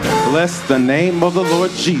Bless the name of the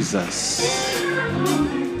Lord Jesus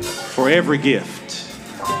for every gift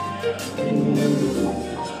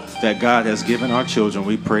that God has given our children.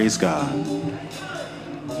 We praise God.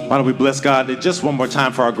 Why don't we bless God just one more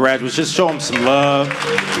time for our graduates? Just show them some love.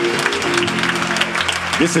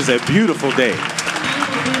 This is a beautiful day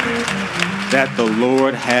that the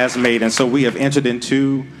Lord has made. And so we have entered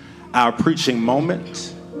into our preaching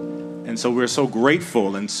moment. And so we're so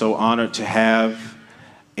grateful and so honored to have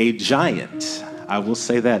a giant, I will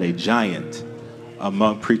say that, a giant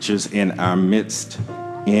among preachers in our midst,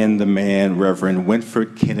 in the man, Reverend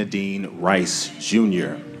Winfred Kennedy Rice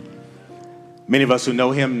Jr. Many of us who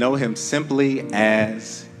know him simply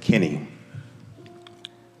as Kenny.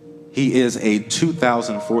 He is a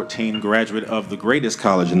 2014 graduate of the greatest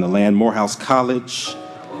college in the land, Morehouse College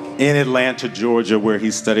in Atlanta, Georgia, where he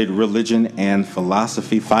studied religion and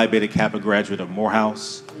philosophy, Phi Beta Kappa graduate of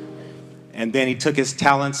Morehouse. And then he took his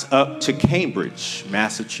talents up to Cambridge,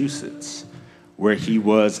 Massachusetts, where he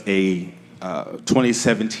was a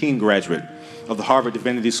 2017 graduate of the Harvard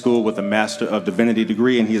Divinity School with a Master of Divinity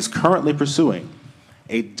degree, and he is currently pursuing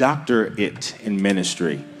a doctorate in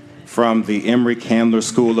ministry from the Emory Candler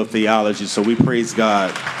School of Theology. So we praise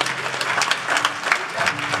God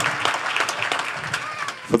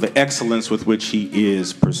for the excellence with which he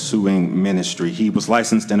is pursuing ministry. He was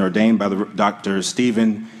licensed and ordained by Dr.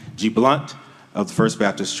 Stephen G. Blunt of the First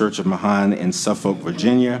Baptist Church of Mahan in Suffolk,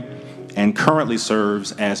 Virginia, and currently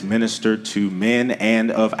serves as minister to men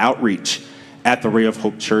and of outreach at the Ray of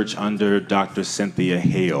Hope Church under Dr. Cynthia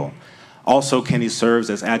Hale. Also, Kenny serves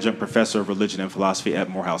as adjunct professor of religion and philosophy at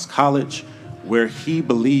Morehouse College, where he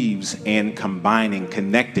believes in combining,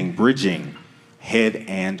 connecting, bridging head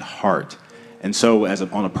and heart. And so,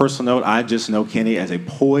 on a personal note, I just know Kenny as a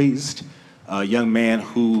poised young man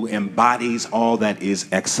who embodies all that is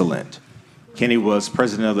excellent. Kenny was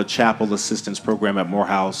president of the Chapel Assistance Program at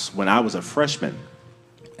Morehouse when I was a freshman.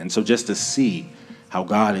 And so just to see how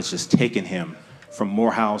God has just taken him from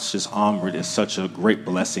Morehouse just onward is such a great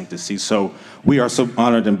blessing to see. So we are so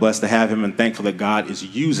honored and blessed to have him and thankful that God is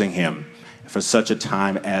using him for such a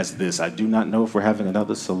time as this. I do not know if we're having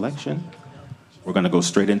another selection. We're going to go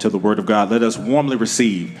straight into the Word of God. Let us warmly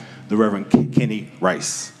receive the Reverend Kenny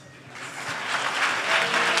Rice.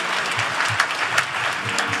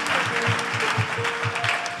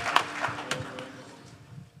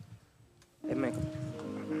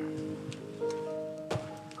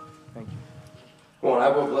 I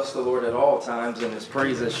will bless the Lord at all times, and his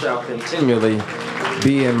praises shall continually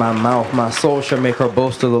be in my mouth. My soul shall make her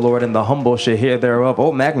boast of the Lord, and the humble shall hear thereof.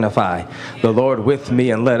 Oh, magnify the Lord with me,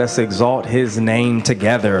 and let us exalt his name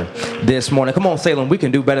together this morning. Come on, Salem, we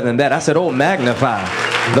can do better than that. I said, oh, magnify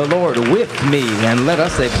the Lord with me, and let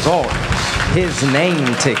us exalt his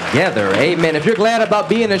name together. Amen. If you're glad about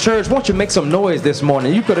being in church, won't you make some noise this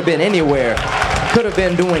morning? You could have been anywhere, could have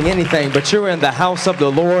been doing anything, but you're in the house of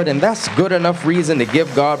the Lord, and that's good enough reason to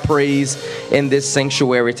give God praise in this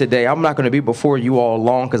sanctuary today. I'm not going to be before you all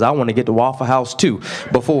long because I want to get to Waffle House too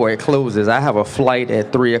before it closes. I have a flight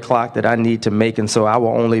at 3 o'clock that I need to make, and so I will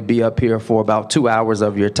only be up here for about 2 hours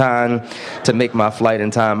of your time to make my flight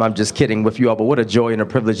in time. I'm just kidding with you all, but what a joy and a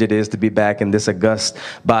privilege it is to be back in this august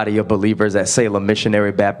body of believers at Salem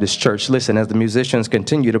Missionary Baptist Church. Listen, as the musicians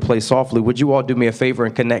continue to play softly, would you all do me a favor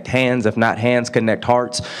and connect hands? If not hands, connect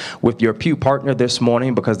hearts with your pew partner this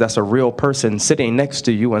morning, because that's a real person sitting next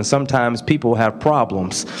to you, and sometimes people have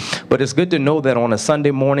problems. But it's good to know that on a Sunday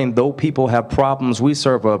morning, though people have problems, we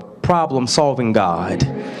serve a problem-solving God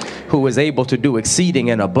who is able to do exceeding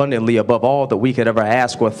and abundantly above all that we could ever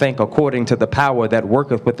ask or think, according to the power that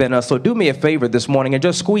worketh within us. So do me a favor this morning and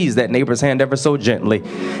just squeeze that neighbor's hand ever so gently.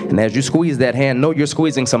 And as you squeeze that hand, know you're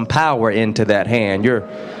squeezing some power into that hand.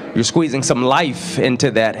 You're squeezing some life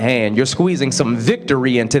into that hand. You're squeezing some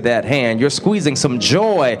victory into that hand. You're squeezing some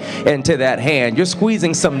joy into that hand. You're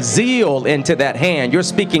squeezing some zeal into that hand. You're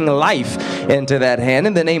speaking life into that hand.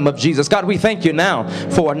 In the name of Jesus, God, we thank you now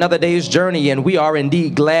for another day's journey, and we are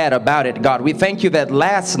indeed glad about it, God. We thank you that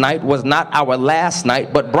last night was not our last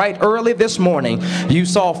night, but bright early this morning, you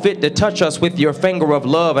saw fit to touch us with your finger of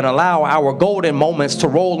love and allow our golden moments to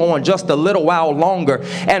roll on just a little while longer.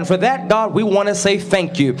 And for that, God, we want to say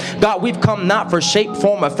thank you. God, we've come not for shape,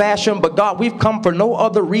 form, or fashion, but God, we've come for no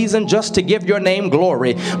other reason just to give your name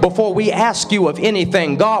glory. Before we ask you of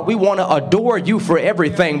anything, God, we want to adore you for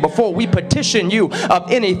everything. Before we petition you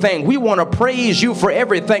of anything, we want to praise you for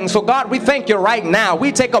everything. So God, we thank you right now.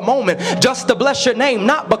 We take a moment just to bless your name,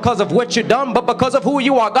 not because of what you've done, but because of who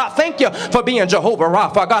you are. God, thank you for being Jehovah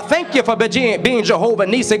Rapha. God, thank you for being Jehovah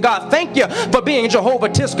Nisi. God, thank you for being Jehovah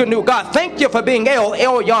Tiskanu. God, thank you for being El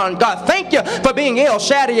Elyon. God, thank you for being El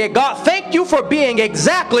Shaddai. somebody, God, thank you for being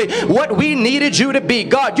exactly what we needed you to be.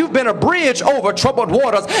 God, you've been a bridge over troubled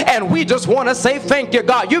waters, and we just want to say thank you,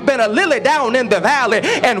 God. You've been a lily down in the valley,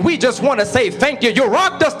 and we just want to say thank you. You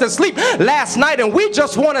rocked us to sleep last night, and we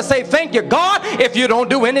just want to say thank you. God, if you don't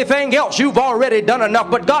do anything else, you've already done enough.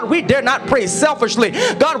 But God, we dare not pray selfishly.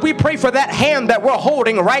 God, we pray for that hand that we're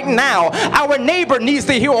holding right now. Our neighbor needs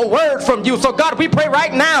to hear a word from you. So God, we pray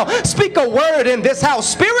right now, speak a word in this house.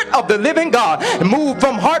 Spirit of the living God, move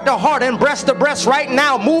from heart to heart and breast to breast right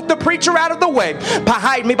now. Move the preacher out of the way.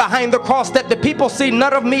 Hide me behind the cross, that the people see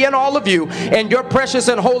none of me and all of you. In your precious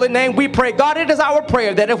and holy name we pray. God, it is our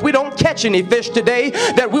prayer that if we don't catch any fish today,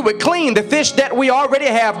 that we would clean the fish that we already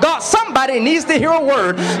have. God, somebody needs to hear a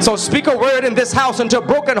word. So speak a word in this house until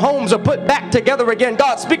broken homes are put back together again.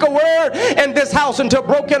 God, speak a word in this house until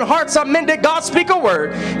broken hearts are mended. God, speak a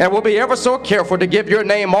word, and we'll be ever so careful to give your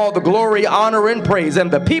name all the glory, honor, and praise. And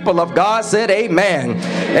the people of God said amen.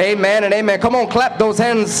 Amen and amen. Come on, clap those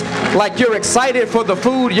hands like you're excited for the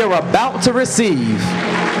food you're about to receive.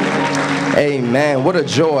 Amen. What a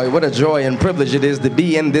joy and privilege it is to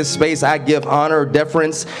be in this space. I give honor,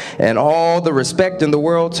 deference, and all the respect in the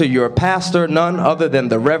world to your pastor, none other than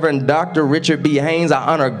the Reverend Dr. Richard B. Haynes. I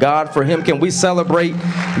honor God for him. Can we celebrate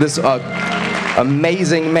this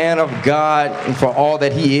amazing man of God for all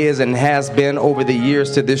that he is and has been over the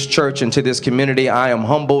years to this church and to this community? I am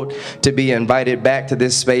humbled to be invited back to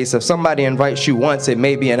this space. If somebody invites you once, it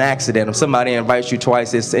may be an accident. If somebody invites you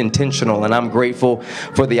twice, it's intentional. And I'm grateful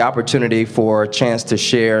for the opportunity for a chance to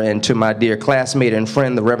share. And to my dear classmate and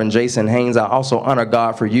friend, the Reverend Jason Haynes, I also honor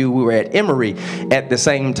God for you. We were at Emory at the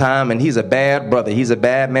same time, and he's a bad brother. He's a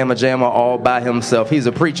bad mamma jamma all by himself. He's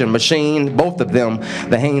a preaching machine, both of them.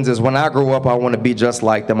 The Hayneses, when I grew up, I want to be just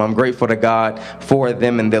like them. I'm grateful to God for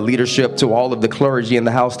them and their leadership. To all of the clergy in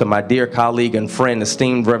the house, to my dear colleague and friend,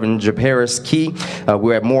 esteemed Reverend Japaris Key.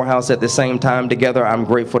 We're at Morehouse at the same time together. I'm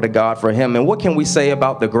grateful to God for him. And what can we say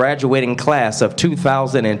about the graduating class of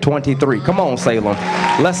 2023? Come on, Salem.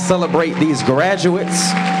 Let's celebrate these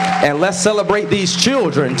graduates. And let's celebrate these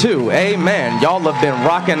children too. Amen. Y'all have been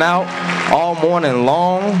rocking out all morning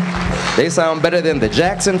long. They sound better than the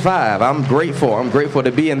Jackson 5. I'm grateful. I'm grateful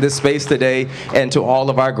to be in this space today. And to all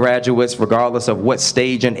of our graduates, regardless of what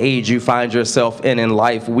stage and age you find yourself in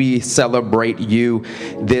life, we celebrate you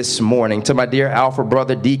this morning. To my dear Alpha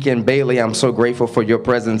brother, Deacon Bailey, I'm so grateful for your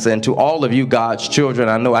presence. And to all of you, God's children,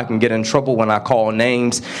 I know I can get in trouble when I call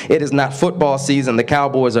names. It is not football season. The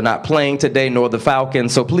Cowboys are not playing today, nor the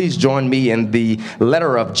Falcons. So please join me in the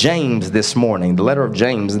letter of James this morning. The letter of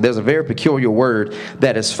James. There's a very peculiar word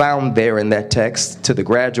that is found there in that text to the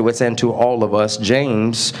graduates and to all of us.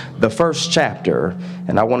 James, the first chapter.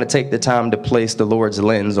 And I want to take the time to place the Lord's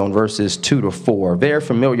lens on verses 2 to 4. Very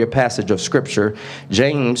familiar passage of Scripture.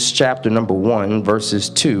 James chapter number 1, verses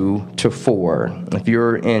 2 to 4. If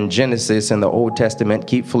you're in Genesis in the Old Testament,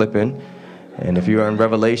 keep flipping. And if you're in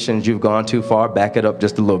Revelations, you've gone too far, back it up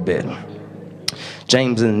just a little bit.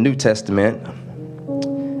 James in the New Testament,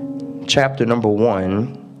 chapter number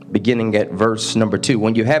 1, beginning at verse number 2.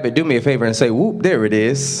 When you have it, do me a favor and say, whoop, there it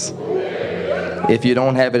is. If you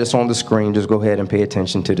don't have it, it's on the screen. Just go ahead and pay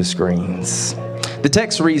attention to the screens. The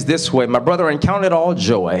text reads this way: My brethren, count it all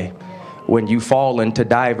joy when you fall into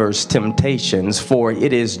divers temptations, for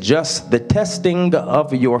it is just the testing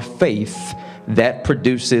of your faith that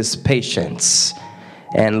produces patience.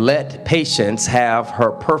 And let patience have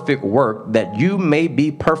her perfect work, that you may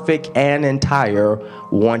be perfect and entire,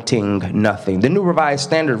 wanting nothing. The New Revised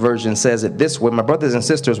Standard Version says it this way: My brothers and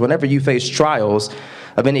sisters, whenever you face trials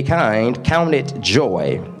of any kind, count it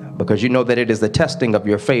joy, because you know that it is the testing of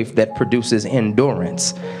your faith that produces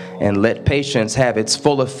endurance. And let patience have its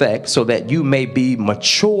full effect, so that you may be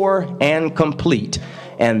mature and complete,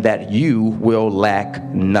 and that you will lack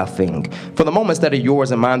nothing. For the moments that are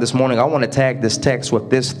yours and mine this morning, I want to tag this text with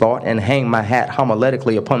this thought and hang my hat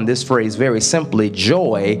homiletically upon this phrase very simply: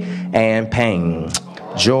 joy and pain.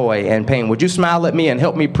 Joy and pain. Would you smile at me and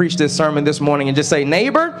help me preach this sermon this morning and just say,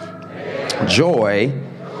 neighbor, joy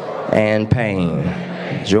and pain.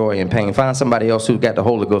 Joy and pain. Find somebody else who got the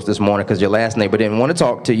Holy Ghost this morning, because your last neighbor didn't want to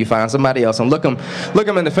talk to you. Find somebody else and look them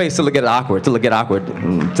in the face till it get awkward. Tell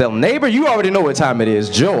them, neighbor, you already know what time it is.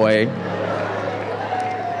 Joy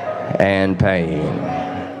and pain.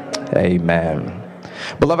 Amen.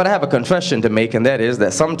 Beloved, I have a confession to make, and that is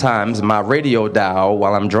that sometimes my radio dial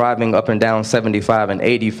while I'm driving up and down 75 and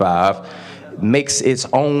 85 makes its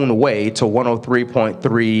own way to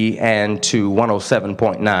 103.3 and to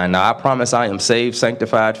 107.9. Now, I promise I am saved,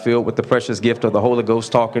 sanctified, filled with the precious gift of the Holy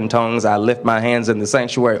Ghost, talking tongues. I lift my hands in the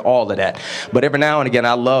sanctuary, all of that. But every now and again,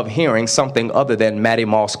 I love hearing something other than Mattie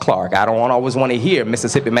Moss Clark. I don't always want to hear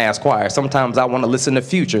Mississippi Mass Choir. Sometimes I want to listen to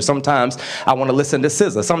Future. Sometimes I want to listen to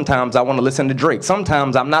SZA. Sometimes I want to listen to Drake.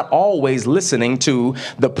 Sometimes I'm not always listening to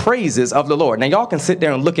the praises of the Lord. Now, y'all can sit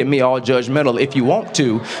there and look at me all judgmental if you want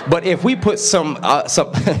to, but if we put some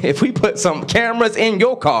cameras in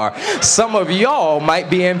your car, some of y'all might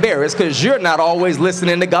be embarrassed because you're not always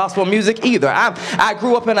listening to gospel music either. I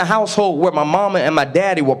grew up in a household where my mama and my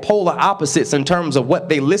daddy were polar opposites in terms of what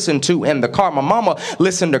they listened to in the car. My mama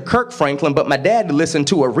listened to Kirk Franklin, but my daddy listened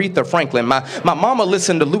to Aretha Franklin. My mama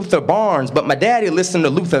listened to Luther Barnes, but my daddy listened to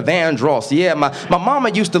Luther Vandross. Yeah, my mama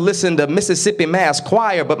used to listen to Mississippi Mass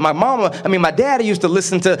Choir, but my daddy used to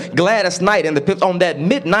listen to Gladys Knight on that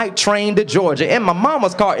midnight train to Georgia. In my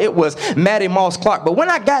mama's car, it was Mattie Moss Clark. But when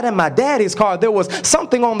I got in my daddy's car, there was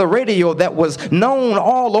something on the radio that was known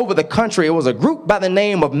all over the country. It was a group by the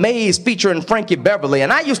name of Maze featuring Frankie Beverly,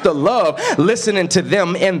 and I used to love listening to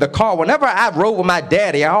them in the car. Whenever I rode with my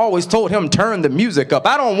daddy, I always told him, turn the music up.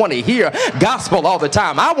 I don't want to hear gospel all the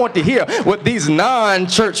time. I want to hear what these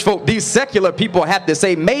non-church folk, these secular people have to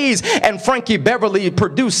say. Maze and Frankie Beverly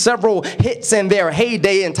produced several hits in their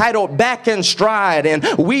heyday entitled Back in Stride and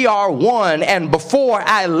We Are One and Before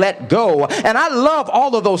I Let Go. And I love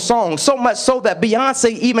all of those songs, so much so that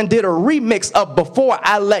Beyonce even did a remix of Before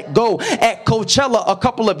I Let Go at Coachella a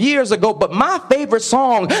couple of years ago. But my favorite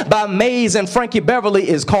song by Maze and Frankie Beverly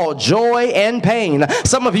is called Joy and Pain.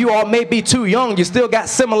 Some of you all may be too young. You still got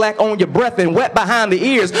Similac on your breath and wet behind the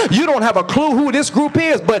ears. You don't have a clue who this group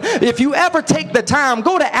is. But if you ever take the time,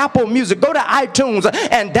 go to Apple Music, go to iTunes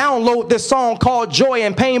and download this song called Joy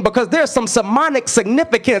and Pain, because there's some sermonic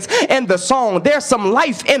significance in the song. There's some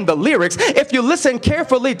life in the lyrics. If you listen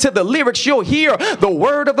carefully to the lyrics, you'll hear the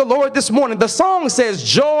word of the Lord this morning. The song says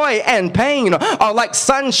joy and pain are like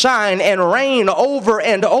sunshine and rain over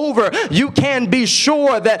and over. You can be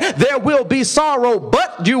sure that there will be sorrow,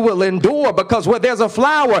 but you will endure, because where there's a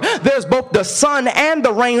flower, there's both the sun and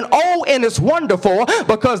the rain. Oh, and it's wonderful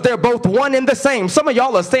because they're both one and the same. Some of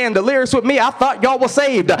y'all are saying the lyrics with me. I thought y'all were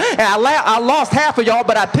saved. And I lost half of y'all,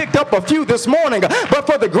 but I picked up a few this morning. But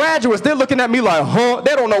for the graduates, they're looking at me like, huh?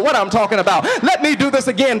 They don't know what I'm talking about. Let me do this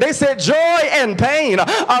again. They said joy and pain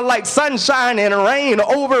are like sunshine and rain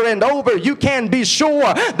over and over. You can be sure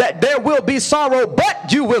that there will be sorrow,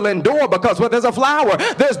 but you will endure, because where there's a flower,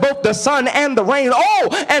 there's both the sun and the rain.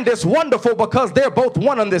 Oh, and it's wonderful because they're both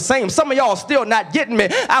one and the same. Some of y'all still not getting me.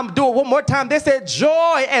 I'm doing it one more time. They said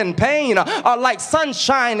joy and pain are like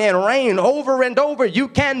sunshine and rain over and over. You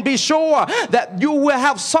can be sure that you will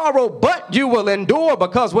have sorrow, but you will endure,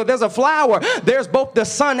 because where there's a flower, there's both the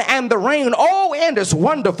sun and the rain. Oh, and it's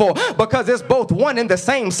wonderful because it's both one and the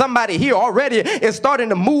same. Somebody here already is starting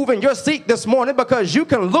to move in your seat this morning, because you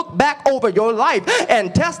can look back over your life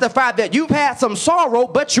and testify that you've had some sorrow,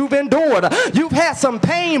 but you've endured. You've had some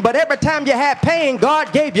pain, but every time you had pain,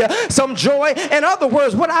 God gave you some joy. In other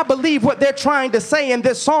words, what I believe what they're trying to say in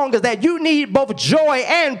this song is that you need both joy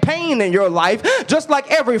and pain in your life, just like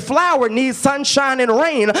every flower needs sunshine and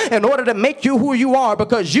rain in order to make you who you are,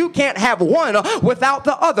 because you can't have one without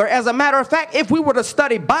the other. As a matter of fact, if we were to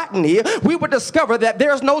study botany, we would discover that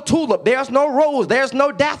there's no tulip, there's no rose, there's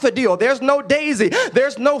no daffodil, there's no daisy,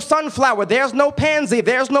 there's no sunflower, there's no pansy,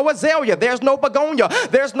 there's no azalea, there's no begonia,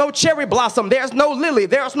 there's no cherry blossom, there's no lily,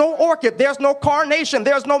 there's no orchid, there's no carnation,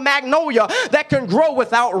 there's no magnolia that can grow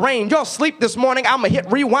without rain. You're asleep this morning. I'm going to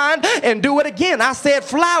hit rewind and do it again. I said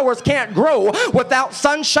flowers can't grow without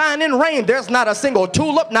sunshine and rain. There's not a single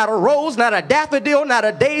tulip, not a rose, not a daffodil, not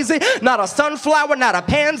a daisy, not a sunflower, not a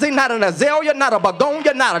pansy, not an azalea, not a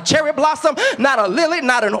begonia, not a cherry blossom, not a lily,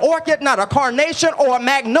 not an orchid, not a carnation or a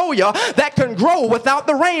magnolia that can grow without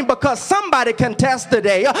the rain, because somebody can test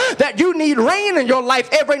today that you need rain in your life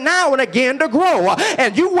every now and again to grow.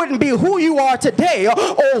 And you wouldn't be who you are today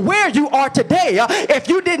or where you are today if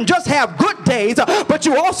you didn't just have good days, but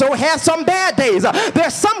you also had some bad days.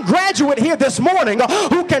 There's some graduate here this morning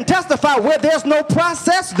who can testify where there's no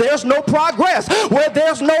process, there's no progress. Where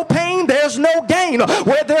there's no pain, there's no gain.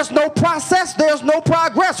 Where there's no process, there's no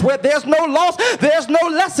progress. Where there's no loss, there's no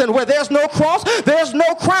lesson. Where there's no cross, there's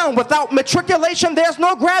no crown. Without matriculation, there's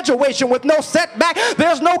no graduation. With no setback,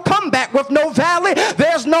 there's no comeback. With no valley,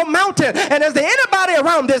 there's no mountain. And is there anybody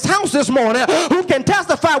around this house this morning who can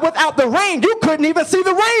testify testify without the rain, you couldn't even see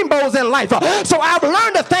the rainbows in life. So I've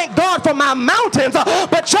learned to thank God for my mountains.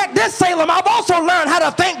 But check this, Salem, I've also learned how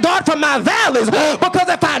to thank God for my valleys, because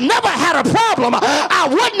if I never had a problem, I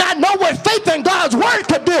would not know what faith in God's word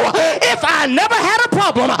could do. If I never had a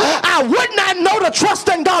problem, I would not know to trust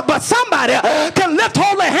in God. But somebody can lift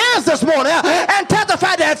holy hands this morning and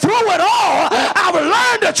testify that through it all, I've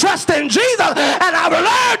learned to trust in Jesus, and I've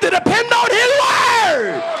learned to depend on his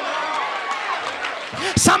word.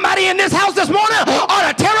 Somebody in this house this morning ought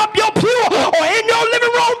to tear up your pew or in your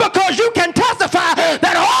living room, because you can testify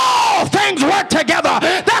that all things work together.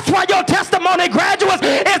 That's why your testimony, graduates,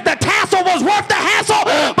 is the tassel was worth the hassle,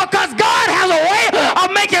 because God has a way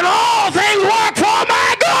of making all things work for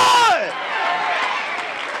my good.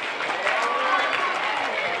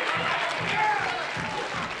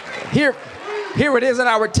 Here it is in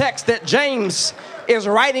our text that James is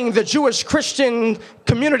writing the Jewish Christian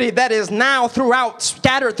community that is now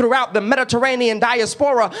scattered throughout the Mediterranean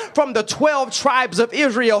diaspora from the 12 tribes of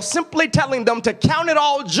Israel, simply telling them to count it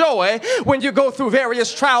all joy when you go through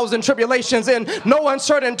various trials and tribulations. In no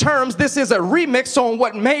uncertain terms, this is a remix on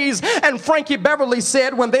what Mays and Frankie Beverly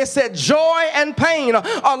said when they said joy and pain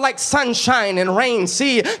are like sunshine and rain.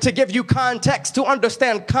 See, to give you context, to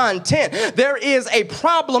understand content, there is a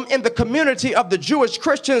problem in the community of the Jewish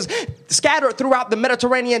Christians scattered throughout the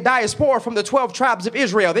Mediterranean diaspora from the 12 tribes of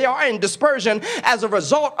Israel. They are in dispersion as a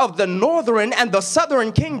result of the northern and the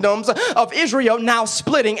southern kingdoms of Israel now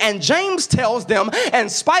splitting. And James tells them, in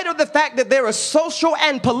spite of the fact that there is social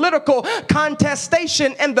and political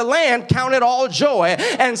contestation in the land, count it all joy.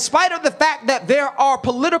 In spite of the fact that there are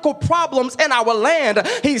political problems in our land,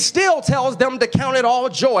 he still tells them to count it all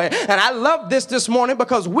joy. And I love this morning,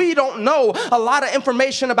 because we don't know a lot of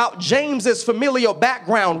information about James's familial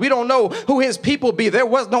background. We don't know who his people be. There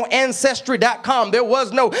was no Ancestry.com. There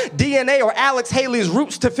was no DNA or Alex Haley's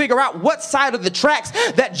roots to figure out what side of the tracks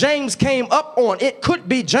that James came up on. It could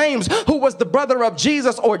be James, who was the brother of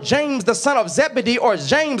Jesus, or James, the son of Zebedee, or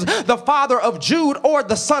James, the father of Jude, or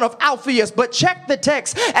the son of Alphaeus. But check the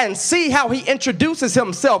text and see how he introduces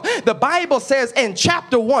himself. The Bible says in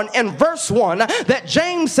chapter 1 and verse 1 that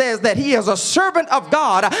James says that he is a servant of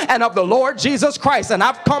God and of the Lord Jesus Christ. And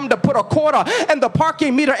I've come to put a quarter in the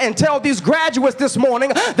parking meter and tell these graduates this morning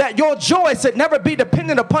that your joy should never be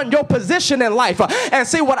dependent upon your position in life. And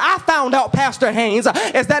see, what I found out, Pastor Haynes,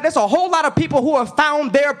 is that there's a whole lot of people who have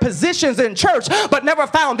found their positions in church but never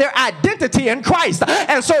found their identity in Christ.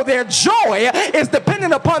 And so their joy is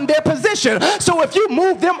dependent upon their position. So if you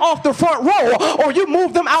move them off the front row or you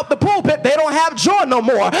move them out the pulpit, they don't have joy no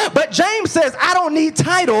more. But James says, I don't need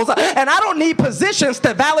titles and I don't need positions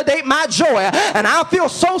to validate my joy. And I feel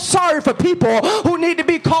so sorry for people who need to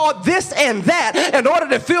be called this and that in order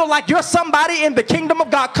to feel like you're somebody in the kingdom of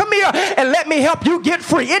God. Come here and let me help you get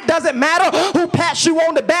free. It doesn't matter who pats you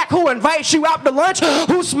on the back, who invites you out to lunch,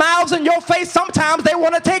 who smiles in your face. Sometimes they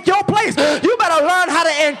want to take your place. You better learn how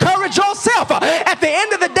to encourage yourself. At the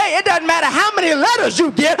end of the day, it doesn't matter how many letters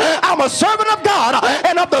you get. I'm a servant of God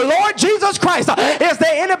and of the Lord Jesus Christ. Is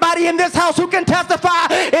there anybody in this house who can testify?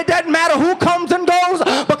 It doesn't matter who comes and goes,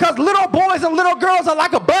 because little boys and little girls are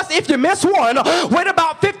like a bus. If you miss one, wait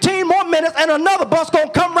about 15 more minutes and another bus gonna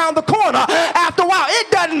come around the corner. After a while,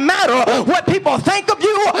 it doesn't matter what people think of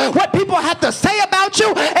you, what people have to say about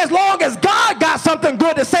you. As long as God got something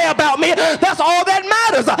good to say about me, that's all that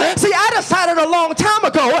matters. See, I decided a long time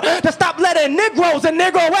ago to stop letting Negroes and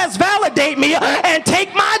Negroettes validate me and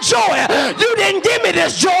take my joy. You didn't give me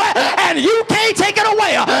this joy, and you can't take it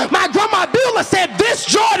away. My grandma Beulah said, this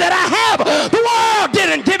joy that I have, the world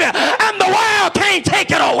didn't give it, and the world can't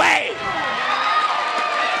take it away.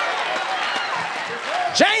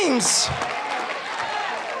 James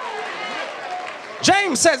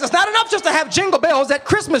says it's not enough just to have jingle bells at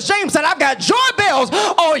Christmas. James said, I've got joy bells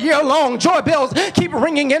all year long. Joy bells keep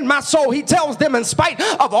ringing in my soul. He tells them, in spite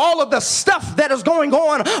of all of the stuff that is going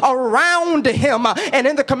on around him and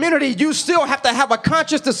in the community, you still have to have a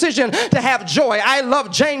conscious decision to have joy. I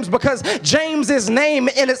love James because James's name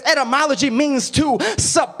in its etymology means to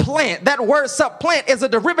supplant. That word supplant is a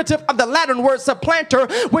derivative of the Latin word supplanter,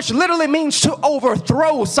 which literally means to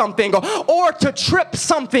overthrow something or to trip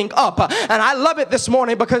something up. And I love it this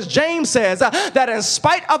morning because James says that in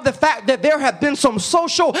spite of the fact that there have been some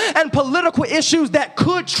social and political issues that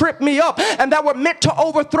could trip me up and that were meant to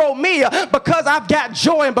overthrow me, because I've got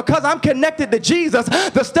joy and because I'm connected to Jesus,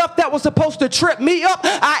 the stuff that was supposed to trip me up,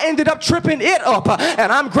 I ended up tripping it up.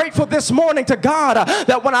 And I'm grateful this morning to God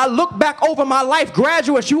that when I look back over my life,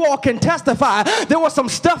 graduates, you all can testify, there was some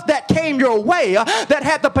stuff that came your way that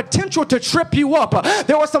had the potential to trip you up.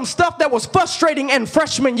 There was some stuff that was frustrating in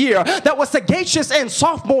freshman year, that was sagacious gyrations in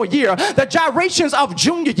sophomore year, the gyrations of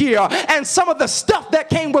junior year, and some of the stuff that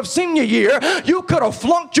came with senior year, you could have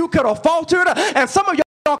flunked, you could have faltered, and some of y'all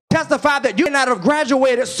testify that you may not have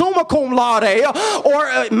graduated summa cum laude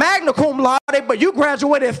or magna cum laude, but you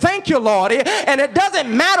graduated thank you Lord, and it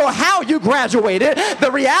doesn't matter how you graduated.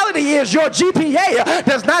 The reality is your GPA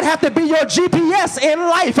does not have to be your GPS in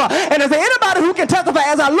life. And is there anybody who can testify,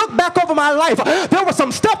 as I look back over my life, there was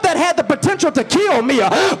some stuff that had the potential to kill me,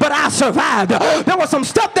 but I survived. There was some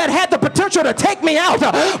stuff that had the potential to take me out,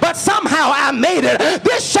 but somehow I made it.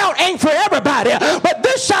 This shout ain't for everybody, but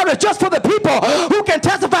this shout is just for the people who can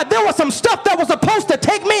testify. There was some stuff that was supposed to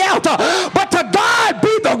take me out, but to God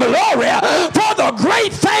be the glory for the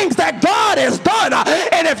great things that God has done.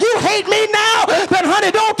 And if you hate me now, then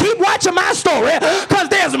honey, don't keep watching my story, because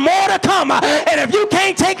there's more to come. And if you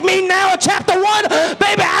can't take me now at chapter 1,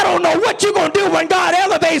 baby, I don't know what you're going to do when God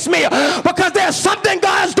elevates me, because there's something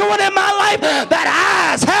God's doing in my life that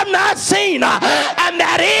eyes have not seen and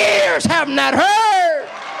that ears have not heard.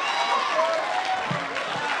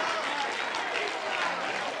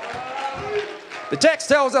 The text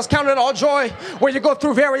tells us, count it all joy when you go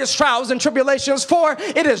through various trials and tribulations, for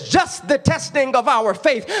it is just the testing of our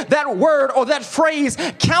faith. That word or that phrase,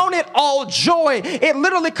 count it all joy, it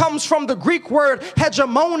literally comes from the Greek word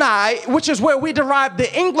hegemoni, which is where we derive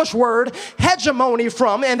the English word hegemony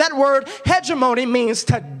from. And that word hegemony means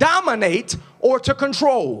to dominate or to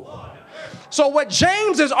control. So what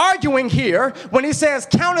James is arguing here when he says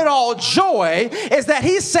count it all joy is that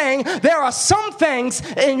he's saying there are some things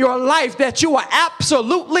in your life that you are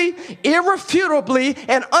absolutely, irrefutably,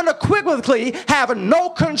 and unequivocally have no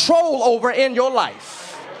control over in your life.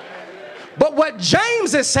 But what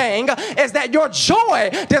James is saying is that your joy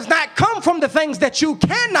does not come from the things that you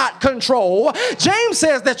cannot control. James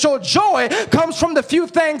says that your joy comes from the few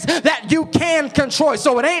things that you can control.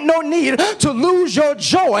 So it ain't no need to lose your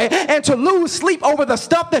joy and to lose sleep over the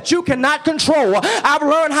stuff that you cannot control. I've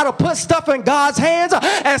learned how to put stuff in God's hands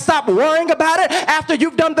and stop worrying about it. After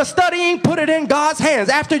you've done the studying, put it in God's hands.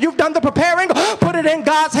 After you've done the preparing, put it in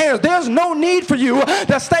God's hands. There's no need for you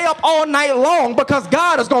to stay up all night long, because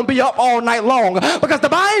God is going to be up all night long, because the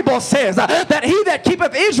Bible says that he that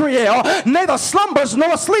keepeth Israel neither slumbers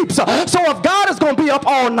nor sleeps. So if God is going to be up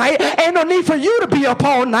all night, ain't no need for you to be up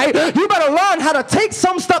all night. You better learn how to take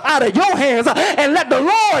some stuff out of your hands and let the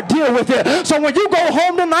Lord deal with it. So when you go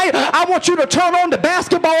home tonight, I want you to turn on the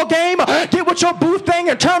basketball game, get with your booth thing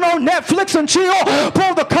and turn on Netflix and chill,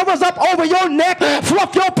 pull the covers up over your neck,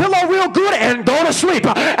 fluff your pillow real good, and go to sleep.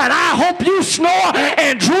 And I hope you snore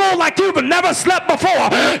and drool like you've never slept before.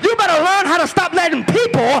 You better learn how to stop letting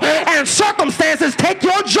people and circumstances take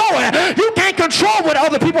your joy. You can't control what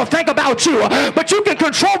other people think about you, but you can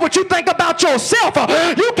control what you think about yourself.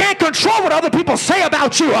 You can't control what other people say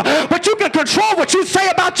about you, but you can control what you say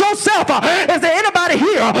about yourself. Is there anybody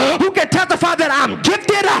here who can testify that I'm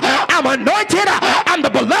gifted, I'm anointed, I'm the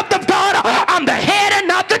beloved of God, I'm the head and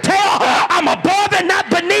not the tail, I'm above and not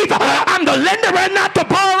beneath, I'm the lender and not the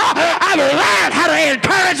borrower? I've learned how to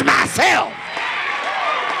encourage myself.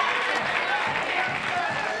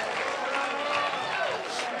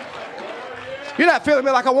 You're not feeling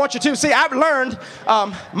me like I want you to. See, I've learned,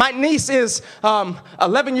 my niece is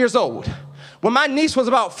 11 years old. When my niece was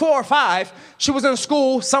about 4 or 5, she was in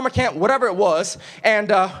school, summer camp, whatever it was,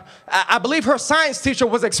 and I believe her science teacher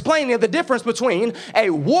was explaining the difference between a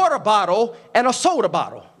water bottle and a soda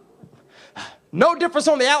bottle. No difference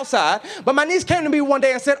on the outside, but my niece came to me one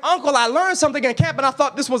day and said, Uncle, I learned something in camp and I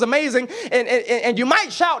thought this was amazing, and you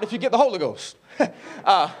might shout if you get the Holy Ghost.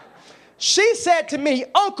 She said to me,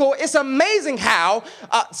 Uncle, it's amazing how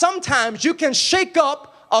sometimes you can shake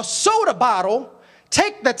up a soda bottle,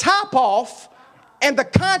 take the top off, and the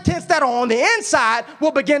contents that are on the inside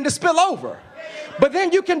will begin to spill over. But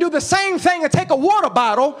then you can do the same thing and take a water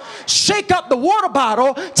bottle, shake up the water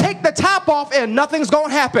bottle, take the top off, and nothing's going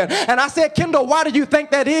to happen. And I said, Kendall, why do you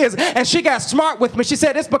think that is? And she got smart with me. She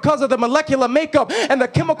said, it's because of the molecular makeup and the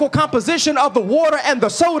chemical composition of the water and the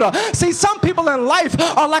soda. See, some people in life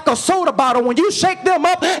are like a soda bottle. When you shake them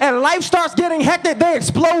up and life starts getting hectic, they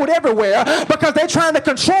explode everywhere because they're trying to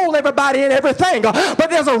control everybody and everything. But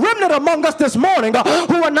there's a remnant among us this morning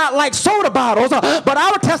who are not like soda bottles, but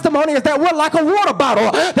our testimony is that we're like a water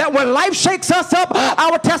bottle, that when life shakes us up,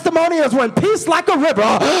 our testimony is when peace like a river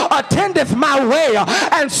attendeth my way,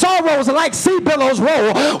 and sorrows like sea billows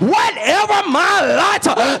roll. Whatever my lot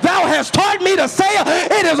thou hast taught me to say,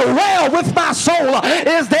 it is well with my soul.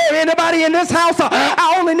 Is there anybody in this house?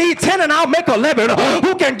 I only need 10 and I'll make 11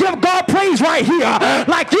 who can give God praise right here,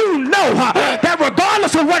 like you know that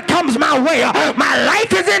regardless of what comes my way, my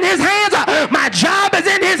life is in his hands, my job is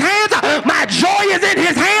in his hands, my joy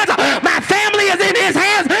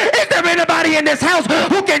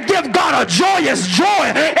a joyous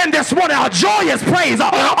joy in this morning, a joyous praise,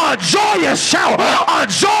 a joyous shout, a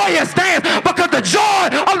joyous dance, because the joy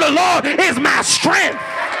of the Lord is my strength.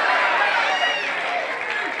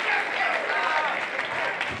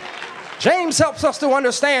 James helps us to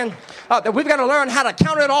understand that we've got to learn how to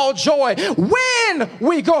count it all joy when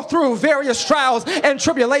we go through various trials and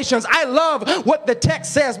tribulations. I love what the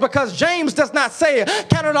text says, because James does not say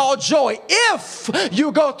count it all joy if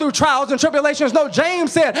you go through trials and tribulations. No,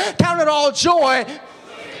 James said count it all joy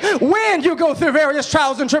when you go through various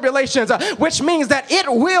trials and tribulations, which means that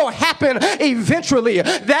it will happen eventually.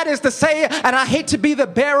 That is to say, and I hate to be the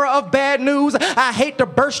bearer of bad news, I hate to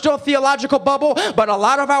burst your theological bubble, but a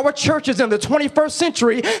lot of our churches in the 21st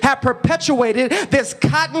century have perpetuated this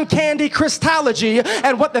cotton candy Christology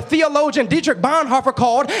and what the theologian Dietrich Bonhoeffer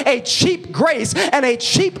called a cheap grace and a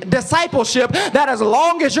cheap discipleship, that as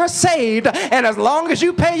long as you're saved and as long as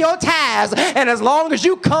you pay your tithes and as long as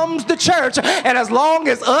you come to church and as long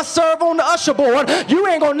as us serve on the usher board, you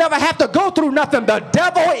ain't gonna never have to go through nothing. The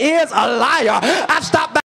devil is a liar. I've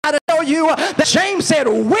stopped by to tell you that James said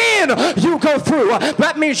when you go through,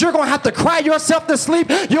 that means you're going to have to cry yourself to sleep.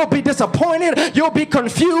 You'll be disappointed. You'll be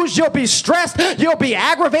confused. You'll be stressed. You'll be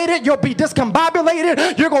aggravated. You'll be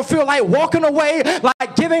discombobulated. You're going to feel like walking away,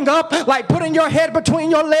 like giving up, like putting your head between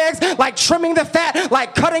your legs, like trimming the fat,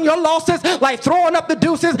 like cutting your losses, like throwing up the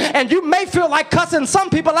deuces. And you may feel like cussing some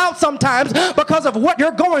people out sometimes because of what you're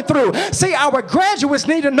going through. See, our graduates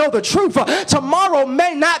need to know the truth. Tomorrow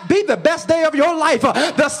may not be the best day of your life.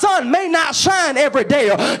 The sun may not shine every day.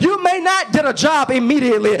 You may not get a job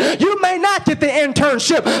immediately. You may not get the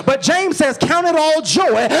internship. But James says, count it all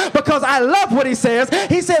joy, because I love what he says.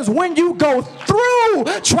 He says, when you go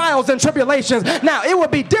through trials and tribulations. Now, it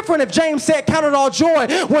would be different if James said, count it all joy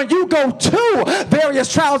when you go to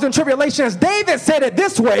various trials and tribulations. David said it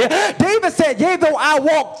this way. David said, yea, though I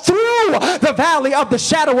walk through the valley of the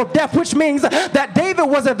shadow of death, which means that David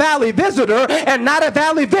was a valley visitor and not a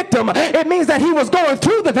valley victim. It means that he was going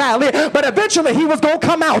through the valley, but eventually he was going to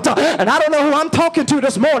come out. And I don't know who I'm talking to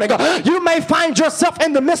this morning. You may find yourself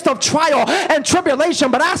in the midst of trial and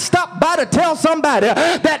tribulation, but I stopped by to tell somebody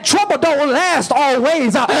that trouble don't last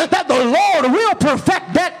always, that the Lord will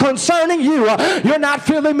perfect that concerning you. You're not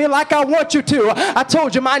feeling me like I want you to. I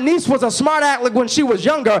told you my niece was a smart aleck when she was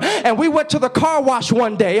younger, and we went to the car wash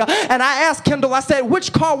one day, and I asked Kendall, I said,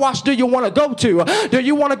 which car wash do you want to go to? Do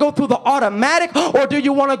you want to go through the automatic, or do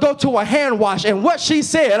you want to go to a hand wash? And what she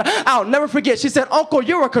said, I'll never forget. She said, Uncle,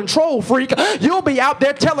 you're a control freak. You'll be out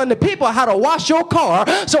there telling the people how to wash your car.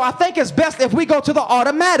 So I think it's best if we go to the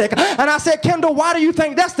automatic. And I said, Kendall, why do you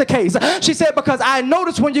think that's the case? She said, because I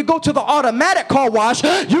noticed when you go to the automatic car wash,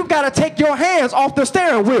 you've got to take your hands off the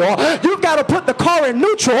steering wheel. You've got to put the car in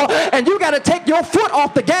neutral, and you got to take your foot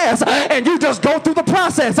off the gas, and you just go through the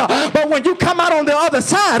process. But when you come out on the other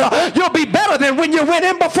side, you'll be better than when you went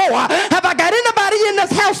in before. Have I got anybody in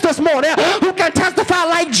this house this morning who can testify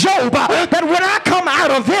like Job, that when I come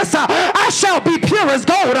out of this, I shall be pure as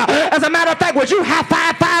gold? As a matter of fact, would you high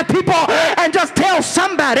five people and just tell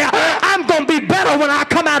somebody, I'm going to be better when I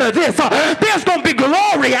come out of this. There's going to be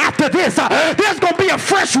glory after this. There's going to be a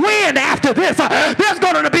fresh wind after this. There's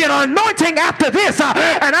going to be an anointing after this.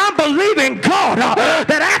 And I'm believing God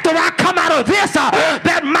that after I come out of this,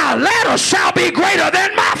 that my latter shall be greater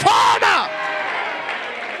than my former.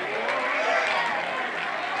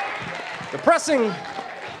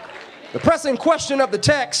 The pressing question of the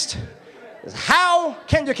text is, how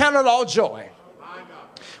can you count it all joy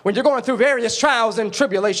when you're going through various trials and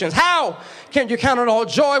tribulations? How can you count it all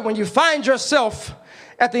joy when you find yourself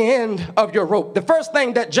at the end of your rope? The first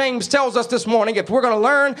thing that James tells us this morning, if we're going to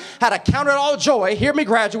learn how to count it all joy, hear me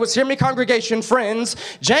graduates, hear me congregation, friends,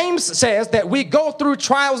 James says that we go through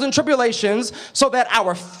trials and tribulations so that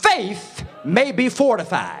our faith may be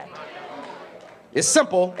fortified. It's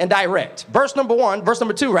simple and direct. Verse number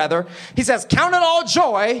 2 rather, he says, count it all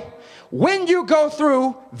joy when you go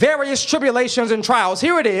through various tribulations and trials.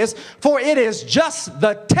 Here it is, for it is just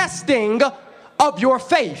the testing of your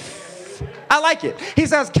faith. I like it. He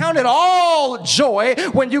says, count it all joy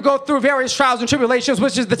when you go through various trials and tribulations,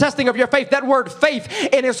 which is the testing of your faith. That word faith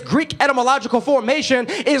in its Greek etymological formation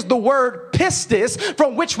is the word pistis,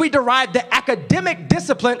 from which we derive the academic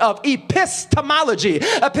discipline of epistemology.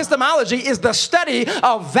 Epistemology is the study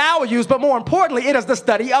of values, but more importantly, it is the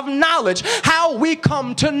study of knowledge, how we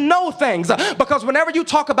come to know things. Because whenever you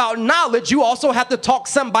talk about knowledge, you also have to talk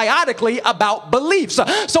symbiotically about beliefs.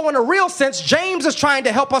 So in a real sense, James is trying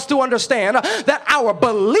to help us to understand that our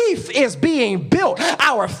belief is being built.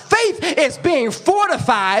 Our faith is being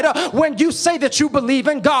fortified when you say that you believe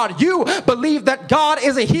in God. You believe that God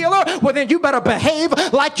is a healer, well then you better behave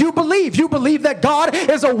like you believe. You believe that God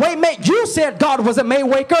is a way maker. You said God was a way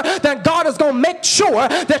maker, then God is going to make sure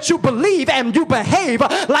that you believe and you behave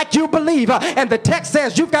like you believe. And the text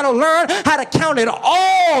says you've got to learn how to count it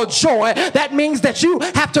all joy. That means that you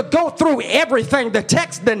have to go through everything. The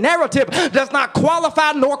text, the narrative does not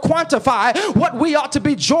qualify nor quantify what we ought to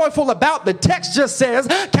be joyful about. The text just says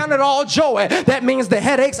count it all joy. That means the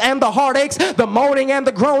headaches and the heartaches, the moaning and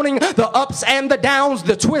the groaning, the ups and the downs,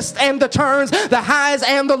 the twists and the turns, the highs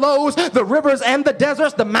and the lows, the rivers and the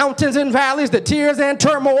deserts, the mountains and valleys, the tears and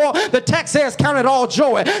turmoil. The text says count it all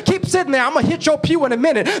joy. Keep sitting there. I'm going to hit your pew in a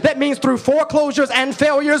minute. That means through foreclosures and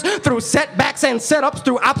failures, through setbacks and setups,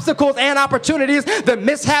 through obstacles and opportunities, the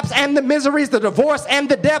mishaps and the miseries, the divorce and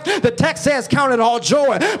the death. The text says count it all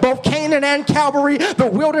joy. Both Canaan and Calvary, the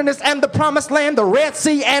wilderness and the promised land, the Red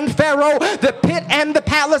Sea and Pharaoh, the pit and the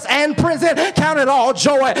palace and prison, count it all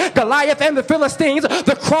joy. Goliath and the Philistines,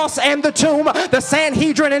 the cross and the tomb, the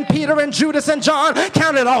Sanhedrin and Peter and Judas and John,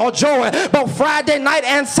 count it all joy. Both Friday night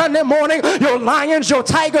and Sunday morning, your lions, your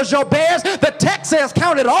tigers, your bears, the text says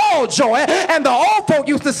count it all joy. And the old folk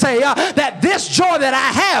used to say that this joy that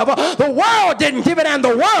I have, the world didn't give it and the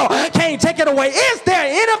world can't take it away. Is there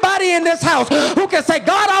anybody in this house who can say,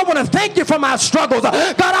 God, I want to thank you for my struggles.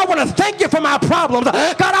 God, I want to thank you for my problems.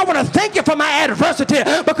 God, I want to thank you for my adversity,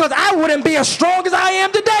 because I wouldn't be as strong as I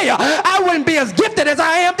am today. I wouldn't be as gifted as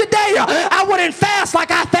I am today. I wouldn't fast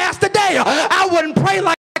like I fast today. I wouldn't pray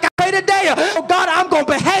like I pray today. Oh God, I'm going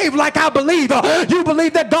to behave like I believe. You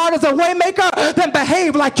believe that God is a way maker? Then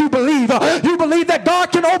behave like you believe. You believe that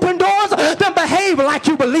God can open doors? Then behave like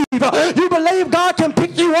you believe. You believe God can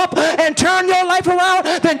pick you up and turn your life around?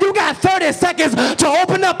 Then you got 30 seconds to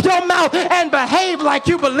open up your mouth and behave like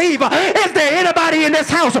you believe. Is there anybody in this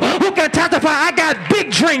house who can testify? I got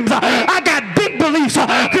big dreams. I got big beliefs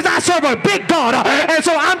because I serve a big God. And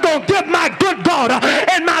so I'm going to give my good God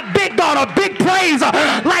and my big God a big praise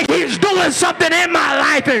like he's doing something in my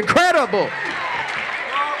life incredible.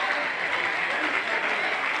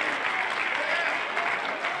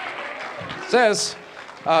 It says,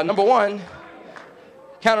 number one,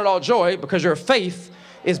 count it all joy because your faith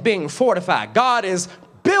is being fortified. God is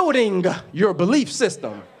building your belief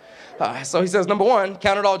system. So he says, number one,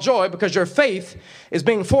 count it all joy because your faith is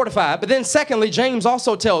being fortified. But then secondly, James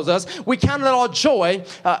also tells us we count it all joy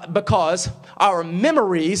because our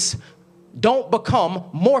memories don't become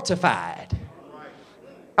mortified.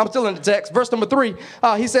 I'm still in the text. Verse number 3,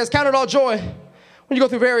 he says, count it all joy when you go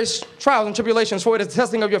through various trials and tribulations, for it is the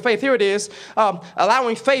testing of your faith. Here it is,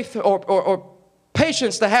 allowing faith or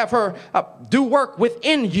patience to have her do work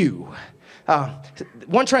within you.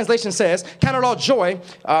 One translation says, count it all joy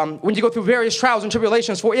when you go through various trials and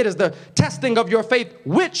tribulations, for it is the testing of your faith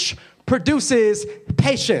which produces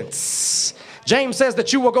patience. James says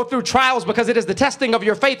that you will go through trials because it is the testing of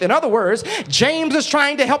your faith. In other words, James is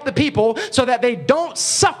trying to help the people so that they don't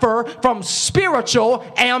suffer from spiritual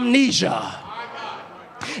amnesia.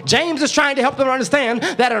 James is trying to help them understand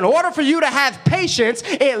that in order for you to have patience,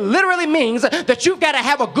 it literally means that you've got to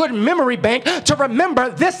have a good memory bank to remember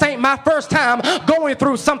this ain't my first time going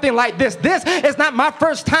through something like this. This is not my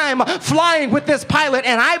first time flying with this pilot,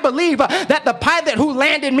 and I believe that the pilot who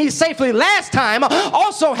landed me safely last time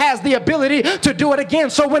also has the ability to do it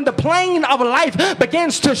again. So when the plane of life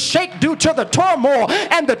begins to shake due to the turmoil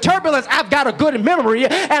and the turbulence, I've got a good memory,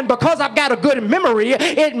 and because I've got a good memory,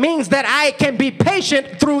 it means that I can be patient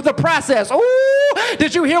through the process. Ooh,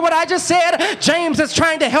 did you hear what I just said? James is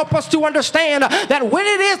trying to help us to understand that when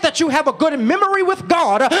it is that you have a good memory with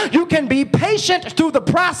God, you can be patient through the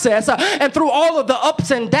process and through all of the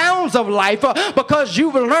ups and downs of life because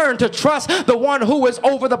you've learned to trust the one who is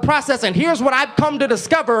over the process. And here's what I've come to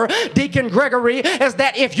discover, Deacon Gregory, is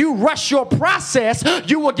that if you rush your process,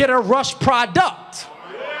 you will get a rush product.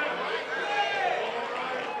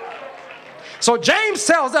 So James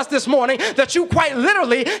tells us this morning that you quite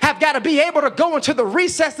literally have got to be able to go into the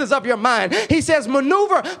recesses of your mind. He says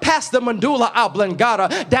maneuver past the medulla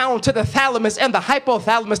oblongata down to the thalamus and the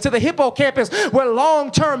hypothalamus to the hippocampus where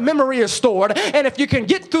long-term memory is stored. And if you can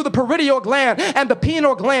get through the parietal gland and the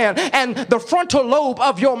pineal gland and the frontal lobe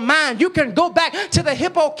of your mind, you can go back to the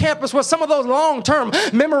hippocampus where some of those long-term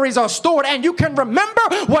memories are stored and you can remember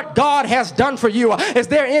what God has done for you. Is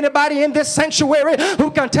there anybody in this sanctuary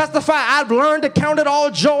who can testify, I've learned learned to count it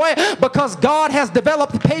all joy because God has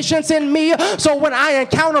developed patience in me. So when I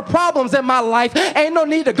encounter problems in my life, ain't no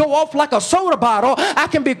need to go off like a soda bottle. I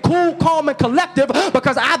can be cool, calm, and collective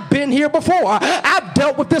because I've been here before. I've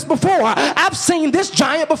dealt with this before. I've seen this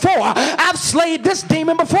giant before. I've slayed this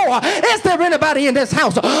demon before. Is there anybody in this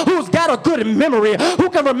house who's got a good memory, who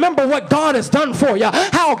can remember what God has done for you,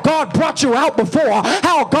 how God brought you out before,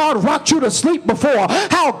 how God rocked you to sleep before,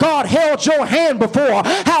 how God held your hand before,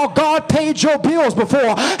 how God paid your bills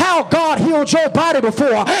before, how God healed your body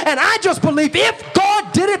before? And I just believe if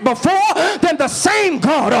God did it before, then the same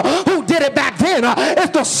God who did it back then is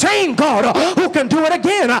the same God who can do it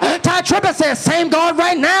again. Ty Tribbett says same God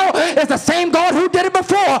right now is the same God who did it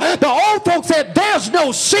before. The old folks said there's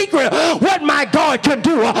no secret what my God can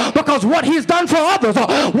do because what he's done for others,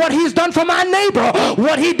 what he's done for my neighbor,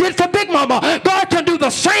 what he did for Big Mama, God can do the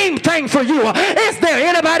same thing for you. Is there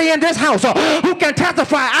anybody in this house who can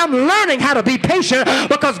testify I'm learning how to be patient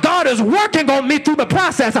because God is working on me through the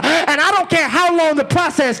process, and I don't care how long the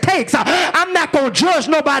process takes. I'm not going to judge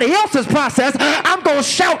nobody else's process. I'm going to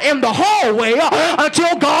shout in the hallway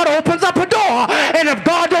until God opens up a door, and if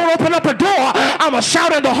God don't open up a door, I'm going to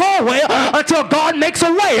shout in the hallway until God makes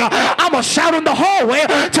a way. I'm going to shout in the hallway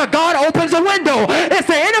till God opens a window. Is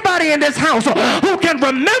there anybody in this house who can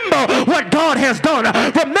remember what God has done?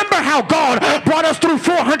 Remember how God brought us through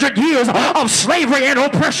 400 years of slavery and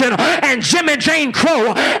oppression and Jim and Jane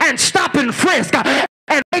Crow and stop and frisk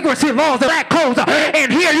and vagrancy laws and black codes,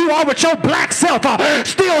 and here you are with your black self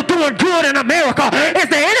still doing good in America. Is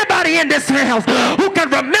there anybody in this house who can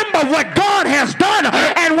remember what God has done?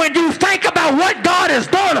 And when you think about what God has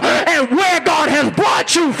done and where God has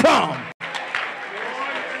brought you from.